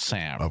Uncle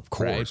Sam. Of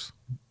course.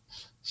 Right?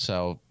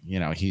 So,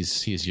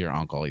 he's your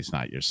uncle. He's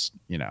not your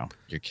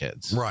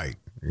kids. Right.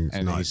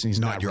 He's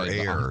not your really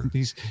heir.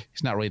 He's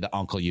not really the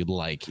uncle you'd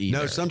like either.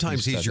 No,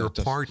 sometimes he's your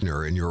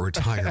partner in your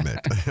retirement.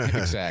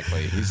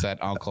 Exactly. He's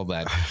that uncle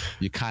that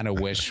you kind of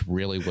wish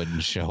really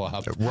wouldn't show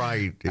up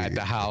at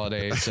the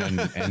holidays and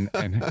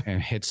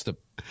hits the,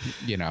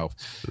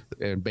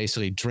 and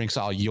basically drinks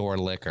all your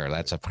liquor.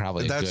 That's a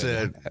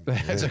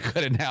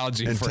good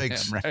analogy and for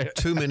takes him, right?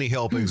 Too many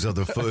helpings of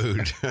the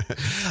food.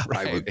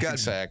 Right, we've got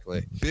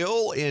exactly.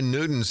 Bill in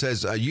Newton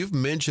says, you've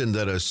mentioned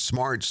that a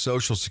smart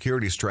Social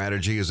Security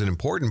strategy is an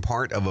important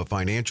part of a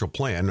financial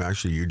plan.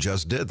 Actually, you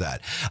just did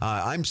that.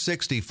 I'm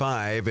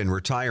 65 and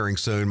retiring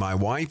soon. My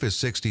wife is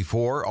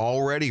 64,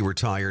 already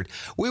retired.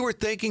 We were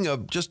thinking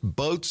of just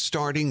both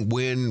starting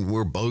when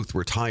we're both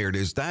retired.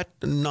 Is that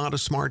not a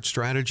smart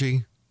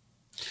strategy?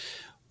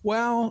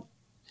 Well,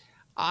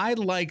 I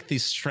like the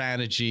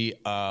strategy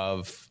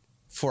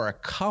for a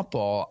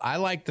couple, I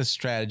like the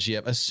strategy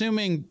of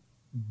assuming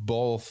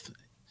both,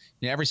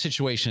 every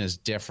situation is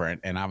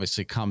different and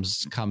obviously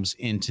comes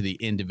into the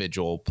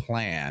individual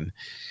plan.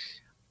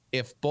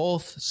 If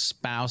both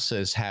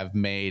spouses have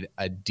made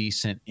a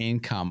decent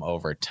income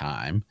over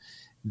time,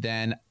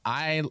 then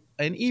and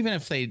even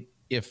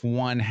if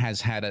one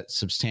has had a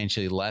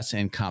substantially less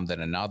income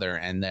than another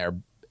and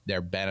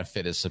their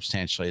benefit is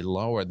substantially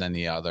lower than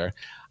the other,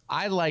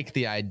 I like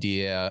the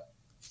idea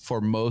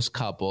for most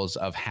couples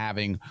of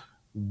having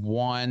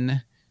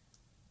one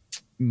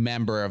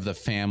member of the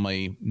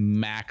family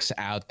max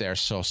out their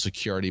Social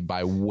Security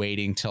by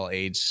waiting till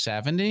age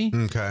 70.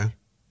 Okay.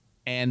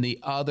 And the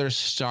others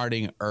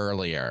starting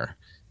earlier.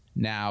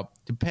 Now,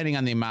 depending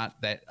on the amount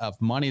of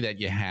money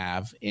that you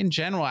have, in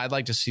general, I'd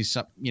like to see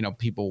some,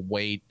 people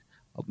wait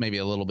maybe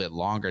a little bit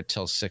longer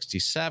till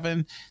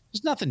 67.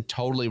 There's nothing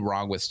totally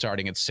wrong with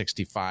starting at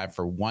 65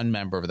 for one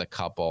member of the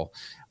couple,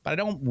 but I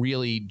don't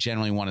really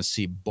generally want to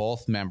see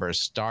both members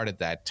start at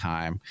that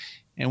time.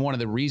 And one of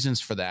the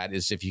reasons for that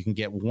is if you can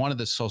get one of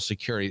the Social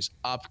Securities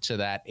up to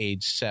that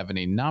age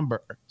 70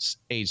 number,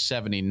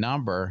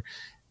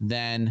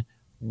 then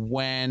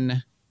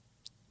when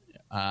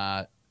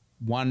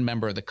one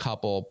member of the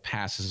couple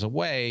passes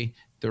away,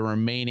 the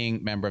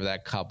remaining member of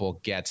that couple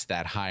gets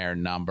that higher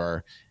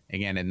number.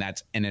 Again, and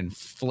that's an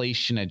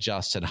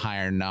inflation-adjusted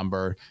higher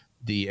number.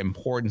 The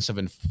importance of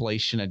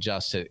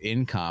inflation-adjusted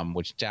income,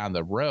 which down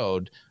the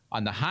road,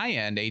 on the high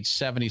end, age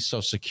 70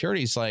 Social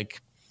Security is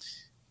like,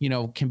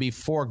 can be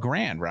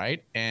 $4,000,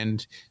 right?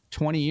 And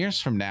 20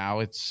 years from now,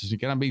 it's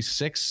going to be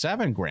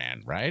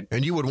 $6,000-7,000, right?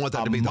 And you would want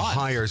that to be month. The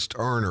highest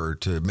earner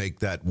to make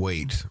that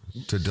wait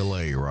to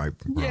delay, right?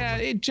 Probably.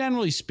 Yeah,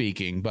 generally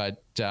speaking,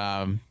 but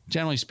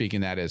generally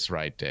speaking, that is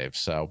right, Dave.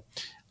 So,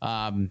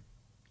 and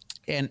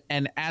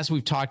as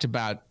we've talked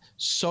about,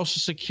 Social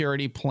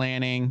Security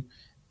planning,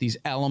 these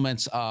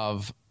elements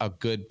of a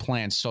good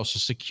plan, Social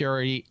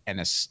Security,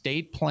 and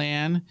estate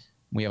plan.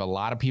 We have a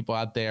lot of people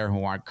out there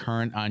who aren't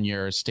current on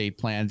your estate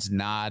plans.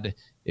 Nod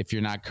if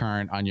you're not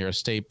current on your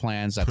estate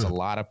plans. That's a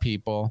lot of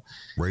people.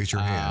 Raise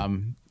your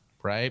hand.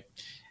 Right.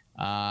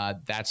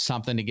 That's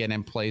something to get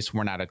in place.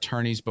 We're not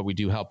attorneys, but we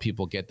do help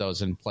people get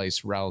those in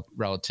place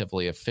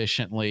relatively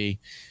efficiently.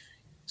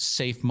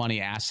 Safe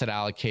money asset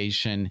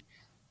allocation,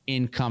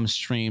 income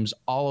streams,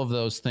 all of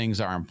those things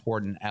are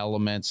important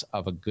elements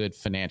of a good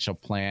financial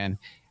plan.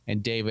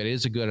 And David, it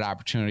is a good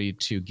opportunity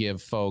to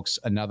give folks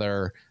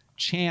another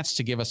chance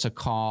to give us a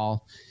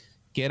call,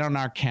 get on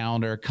our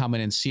calendar, come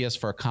in and see us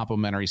for a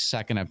complimentary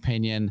second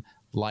opinion,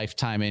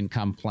 lifetime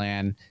income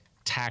plan,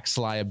 tax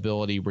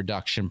liability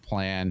reduction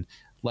plan.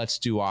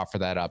 Let's offer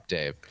that up,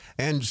 Dave.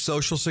 And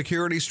Social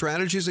Security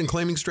strategies and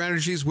claiming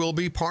strategies will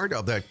be part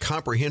of that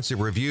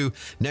comprehensive review.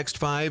 Next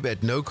 5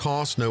 at no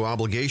cost, no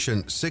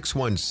obligation,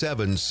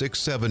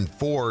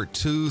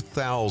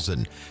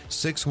 617-674-2000.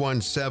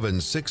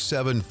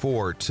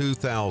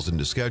 617-674-2000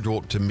 to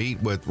schedule to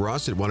meet with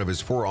Russ at one of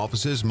his 4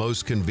 offices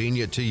most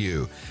convenient to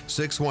you.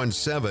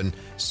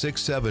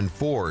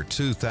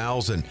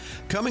 617-674-2000.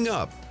 Coming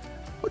up,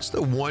 what's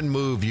the one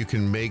move you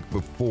can make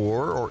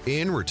before or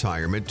in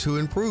retirement to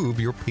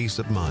improve your peace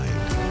of mind?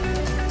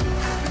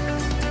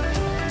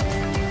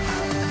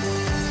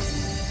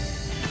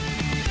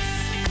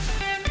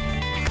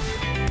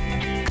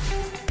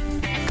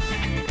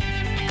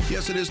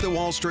 Yes, it is the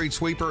Wall Street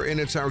Sweeper, and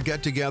it's our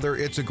get-together.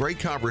 It's a great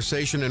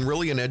conversation and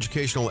really an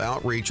educational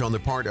outreach on the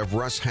part of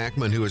Russ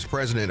Hackman, who is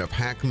president of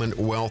Hackman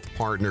Wealth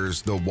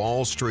Partners, the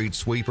Wall Street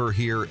Sweeper,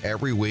 here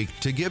every week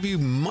to give you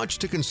much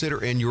to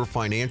consider in your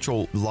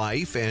financial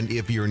life. And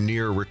if you're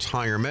near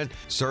retirement,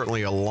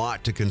 certainly a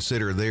lot to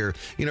consider there.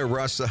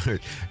 Russ,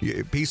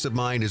 peace of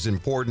mind is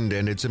important,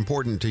 and it's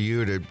important to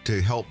you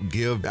to help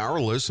give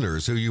our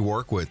listeners who you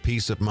work with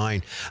peace of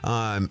mind.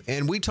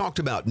 And we talked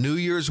about New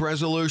Year's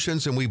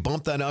resolutions, and we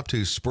bumped that up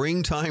to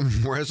springtime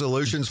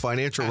resolutions,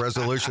 financial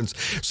resolutions.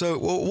 So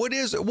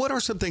what are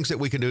some things that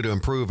we can do to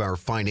improve our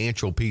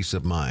financial peace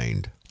of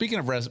mind? Speaking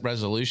of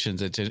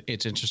resolutions, it's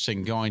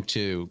interesting going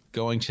to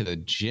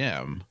the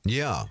gym.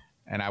 Yeah.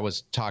 And I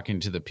was talking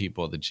to the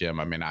people at the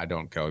gym. I mean, I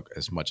don't go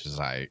as much as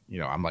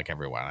I'm like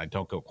everyone. I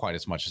don't go quite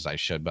as much as I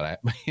should, but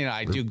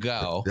I do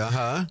go.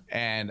 Uh-huh.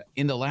 And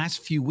in the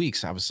last few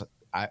weeks, I'm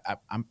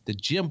the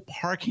gym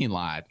parking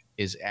lot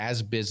is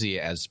as busy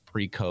as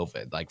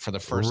pre-COVID, like for the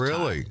first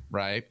time,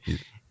 right?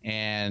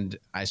 And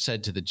I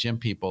said to the gym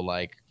people,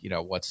 like,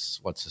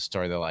 what's the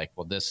story? They're like,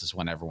 well, this is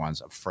when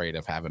everyone's afraid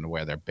of having to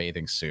wear their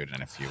bathing suit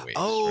in a few weeks.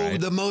 Oh, right?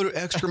 the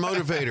extra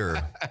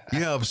motivator.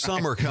 Of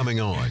summer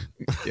coming on.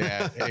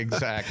 Yeah,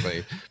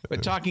 exactly.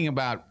 But talking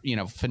about,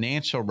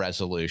 financial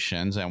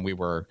resolutions, and we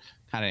were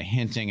kind of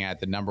hinting at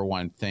the number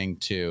one thing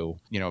to,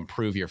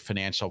 improve your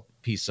financial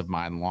peace of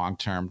mind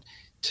long-term.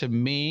 To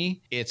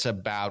me, it's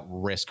about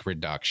risk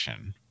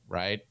reduction,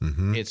 right?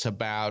 Mm-hmm. It's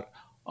about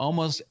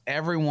almost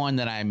everyone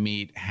that I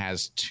meet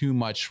has too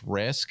much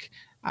risk.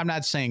 I'm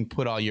not saying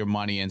put all your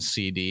money in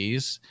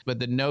CDs, but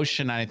the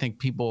notion, I think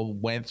people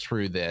went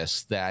through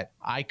this, that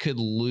I could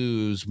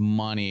lose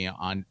money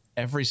on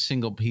every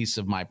single piece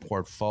of my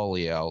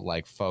portfolio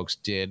like folks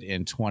did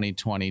in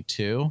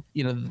 2022,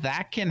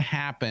 that can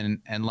happen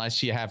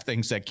unless you have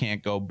things that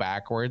can't go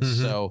backwards.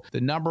 Mm-hmm. So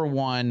the number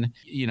one,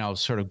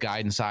 sort of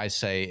guidance I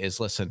say is,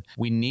 listen,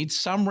 we need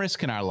some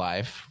risk in our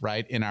life,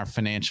 right? In our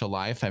financial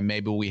life. And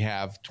maybe we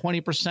have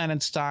 20% in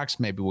stocks.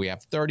 Maybe we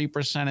have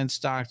 30% in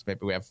stocks.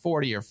 Maybe we have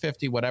 40 or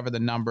 50, whatever the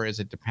number is.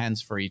 It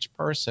depends for each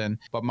person.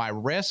 But my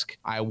risk,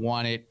 I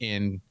want it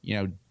in,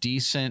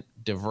 decent,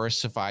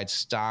 diversified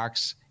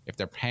stocks If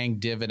they're paying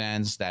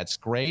dividends, that's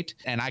great.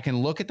 And I can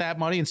look at that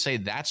money and say,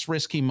 that's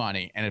risky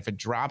money. And if it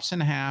drops in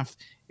half,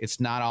 it's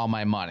not all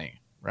my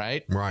money,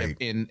 right? Right.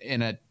 In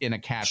a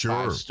Cat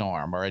 5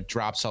 storm, or it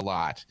drops a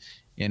lot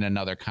in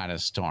another kind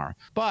of storm.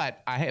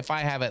 But if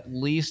I have at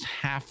least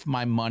half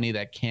my money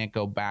that can't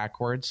go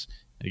backwards,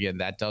 again,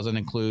 that doesn't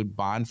include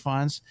bond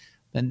funds,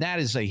 then that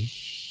is a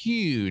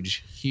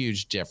huge,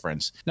 huge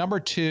difference. Number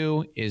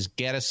 2 is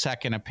get a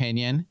second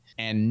opinion.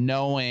 And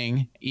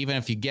knowing, even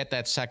if you get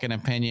that second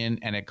opinion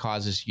and it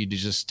causes you to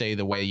just stay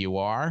the way you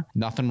are,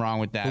 nothing wrong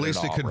with that at all. At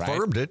least it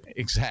confirmed it.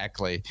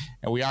 Exactly.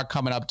 And we are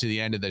coming up to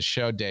the end of the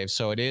show, Dave.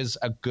 So it is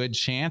a good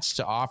chance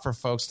to offer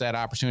folks that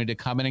opportunity to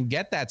come in and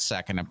get that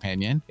second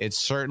opinion. It's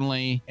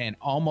certainly, and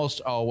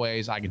almost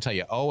always, I can tell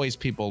you, always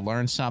people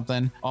learn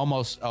something.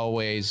 Almost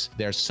always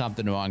there's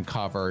something to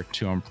uncover,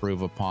 to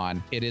improve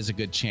upon. It is a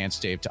good chance,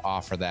 Dave, to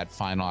offer that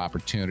final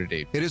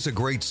opportunity. It is a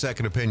great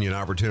second opinion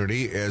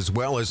opportunity, as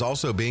well as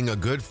also being a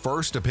good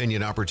first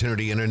opinion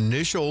opportunity, an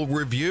initial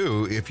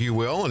review, if you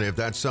will. And if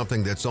that's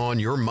something that's on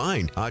your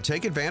mind,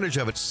 take advantage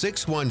of it.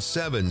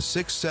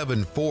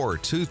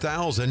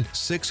 617-674-2000,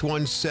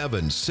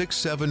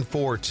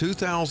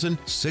 617-674-2000,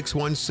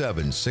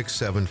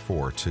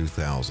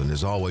 617-674-2000.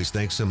 As always,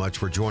 thanks so much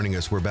for joining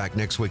us. We're back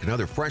next week.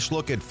 Another fresh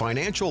look at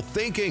financial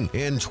thinking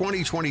in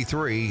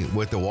 2023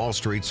 with the Wall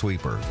Street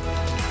Sweeper.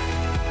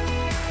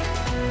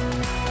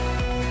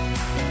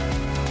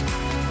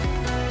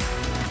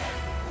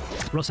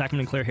 Russ Hackman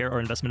and Claire Hare are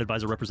investment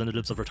advisor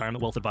representatives of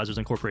Retirement Wealth Advisors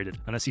Incorporated,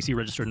 an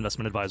SEC-registered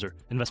investment advisor.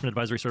 Investment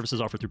advisory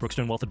services offered through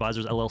Brookstone Wealth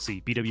Advisors,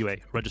 LLC, BWA,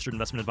 registered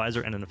investment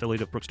advisor and an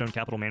affiliate of Brookstone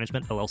Capital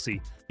Management, LLC.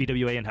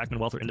 BWA and Hackman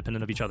Wealth are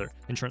independent of each other.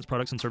 Insurance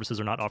products and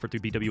services are not offered through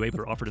BWA, but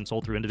are offered and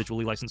sold through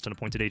individually licensed and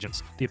appointed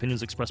agents. The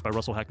opinions expressed by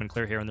Russell Hackman,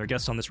 Claire Hare, and their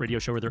guests on this radio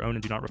show are their own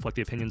and do not reflect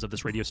the opinions of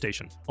this radio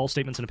station. All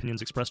statements and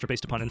opinions expressed are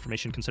based upon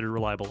information considered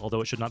reliable,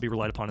 although it should not be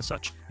relied upon as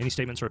such. Any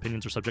statements or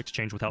opinions are subject to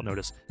change without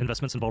notice.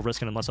 Investments involve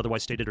risk and, unless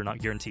otherwise stated, are not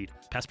guaranteed.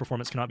 Past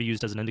performance cannot be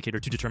used as an indicator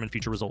to determine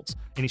future results.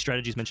 Any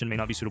strategies mentioned may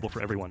not be suitable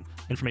for everyone.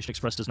 Information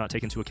expressed does not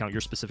take into account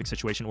your specific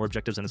situation or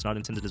objectives and is not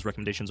intended as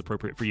recommendations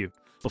appropriate for you.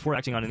 Before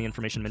acting on any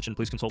information mentioned,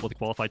 please consult with a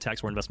qualified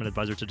tax or investment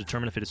advisor to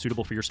determine if it is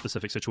suitable for your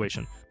specific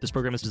situation. This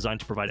program is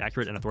designed to provide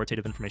accurate and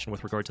authoritative information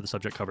with regard to the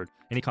subject covered.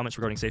 Any comments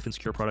regarding safe and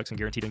secure products and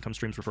guaranteed income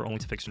streams refer only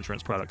to fixed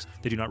insurance products.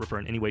 They do not refer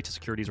in any way to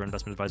securities or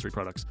investment advisory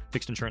products.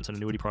 Fixed insurance and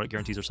annuity product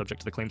guarantees are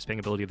subject to the claims paying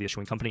ability of the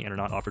issuing company and are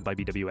not offered by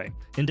BWA.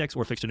 Index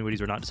or fixed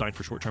annuities are not designed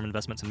for short-term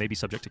investments and may be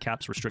subject to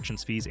caps,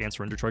 restrictions, fees, and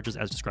surrender charges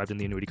as described in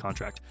the annuity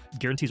contract.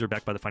 Guarantees are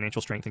backed by the financial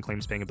strength and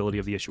claims paying ability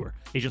of the issuer.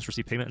 Agents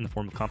receive payment in the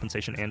form of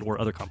compensation and or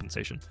other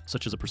compensation,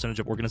 such as a percentage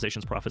of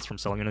organization's profits from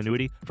selling an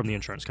annuity from the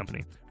insurance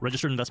company.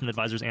 Registered investment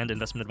advisors and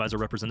investment advisor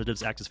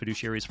representatives act as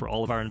fiduciaries for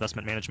all of our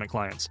investment management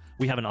clients.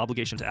 We have an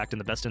obligation to act in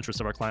the best interest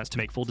of our clients to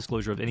make full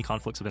disclosure of any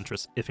conflicts of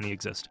interest, if any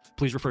exist.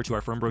 Please refer to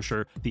our firm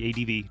brochure, the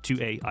ADV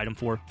 2A Item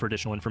 4, for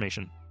additional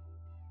information.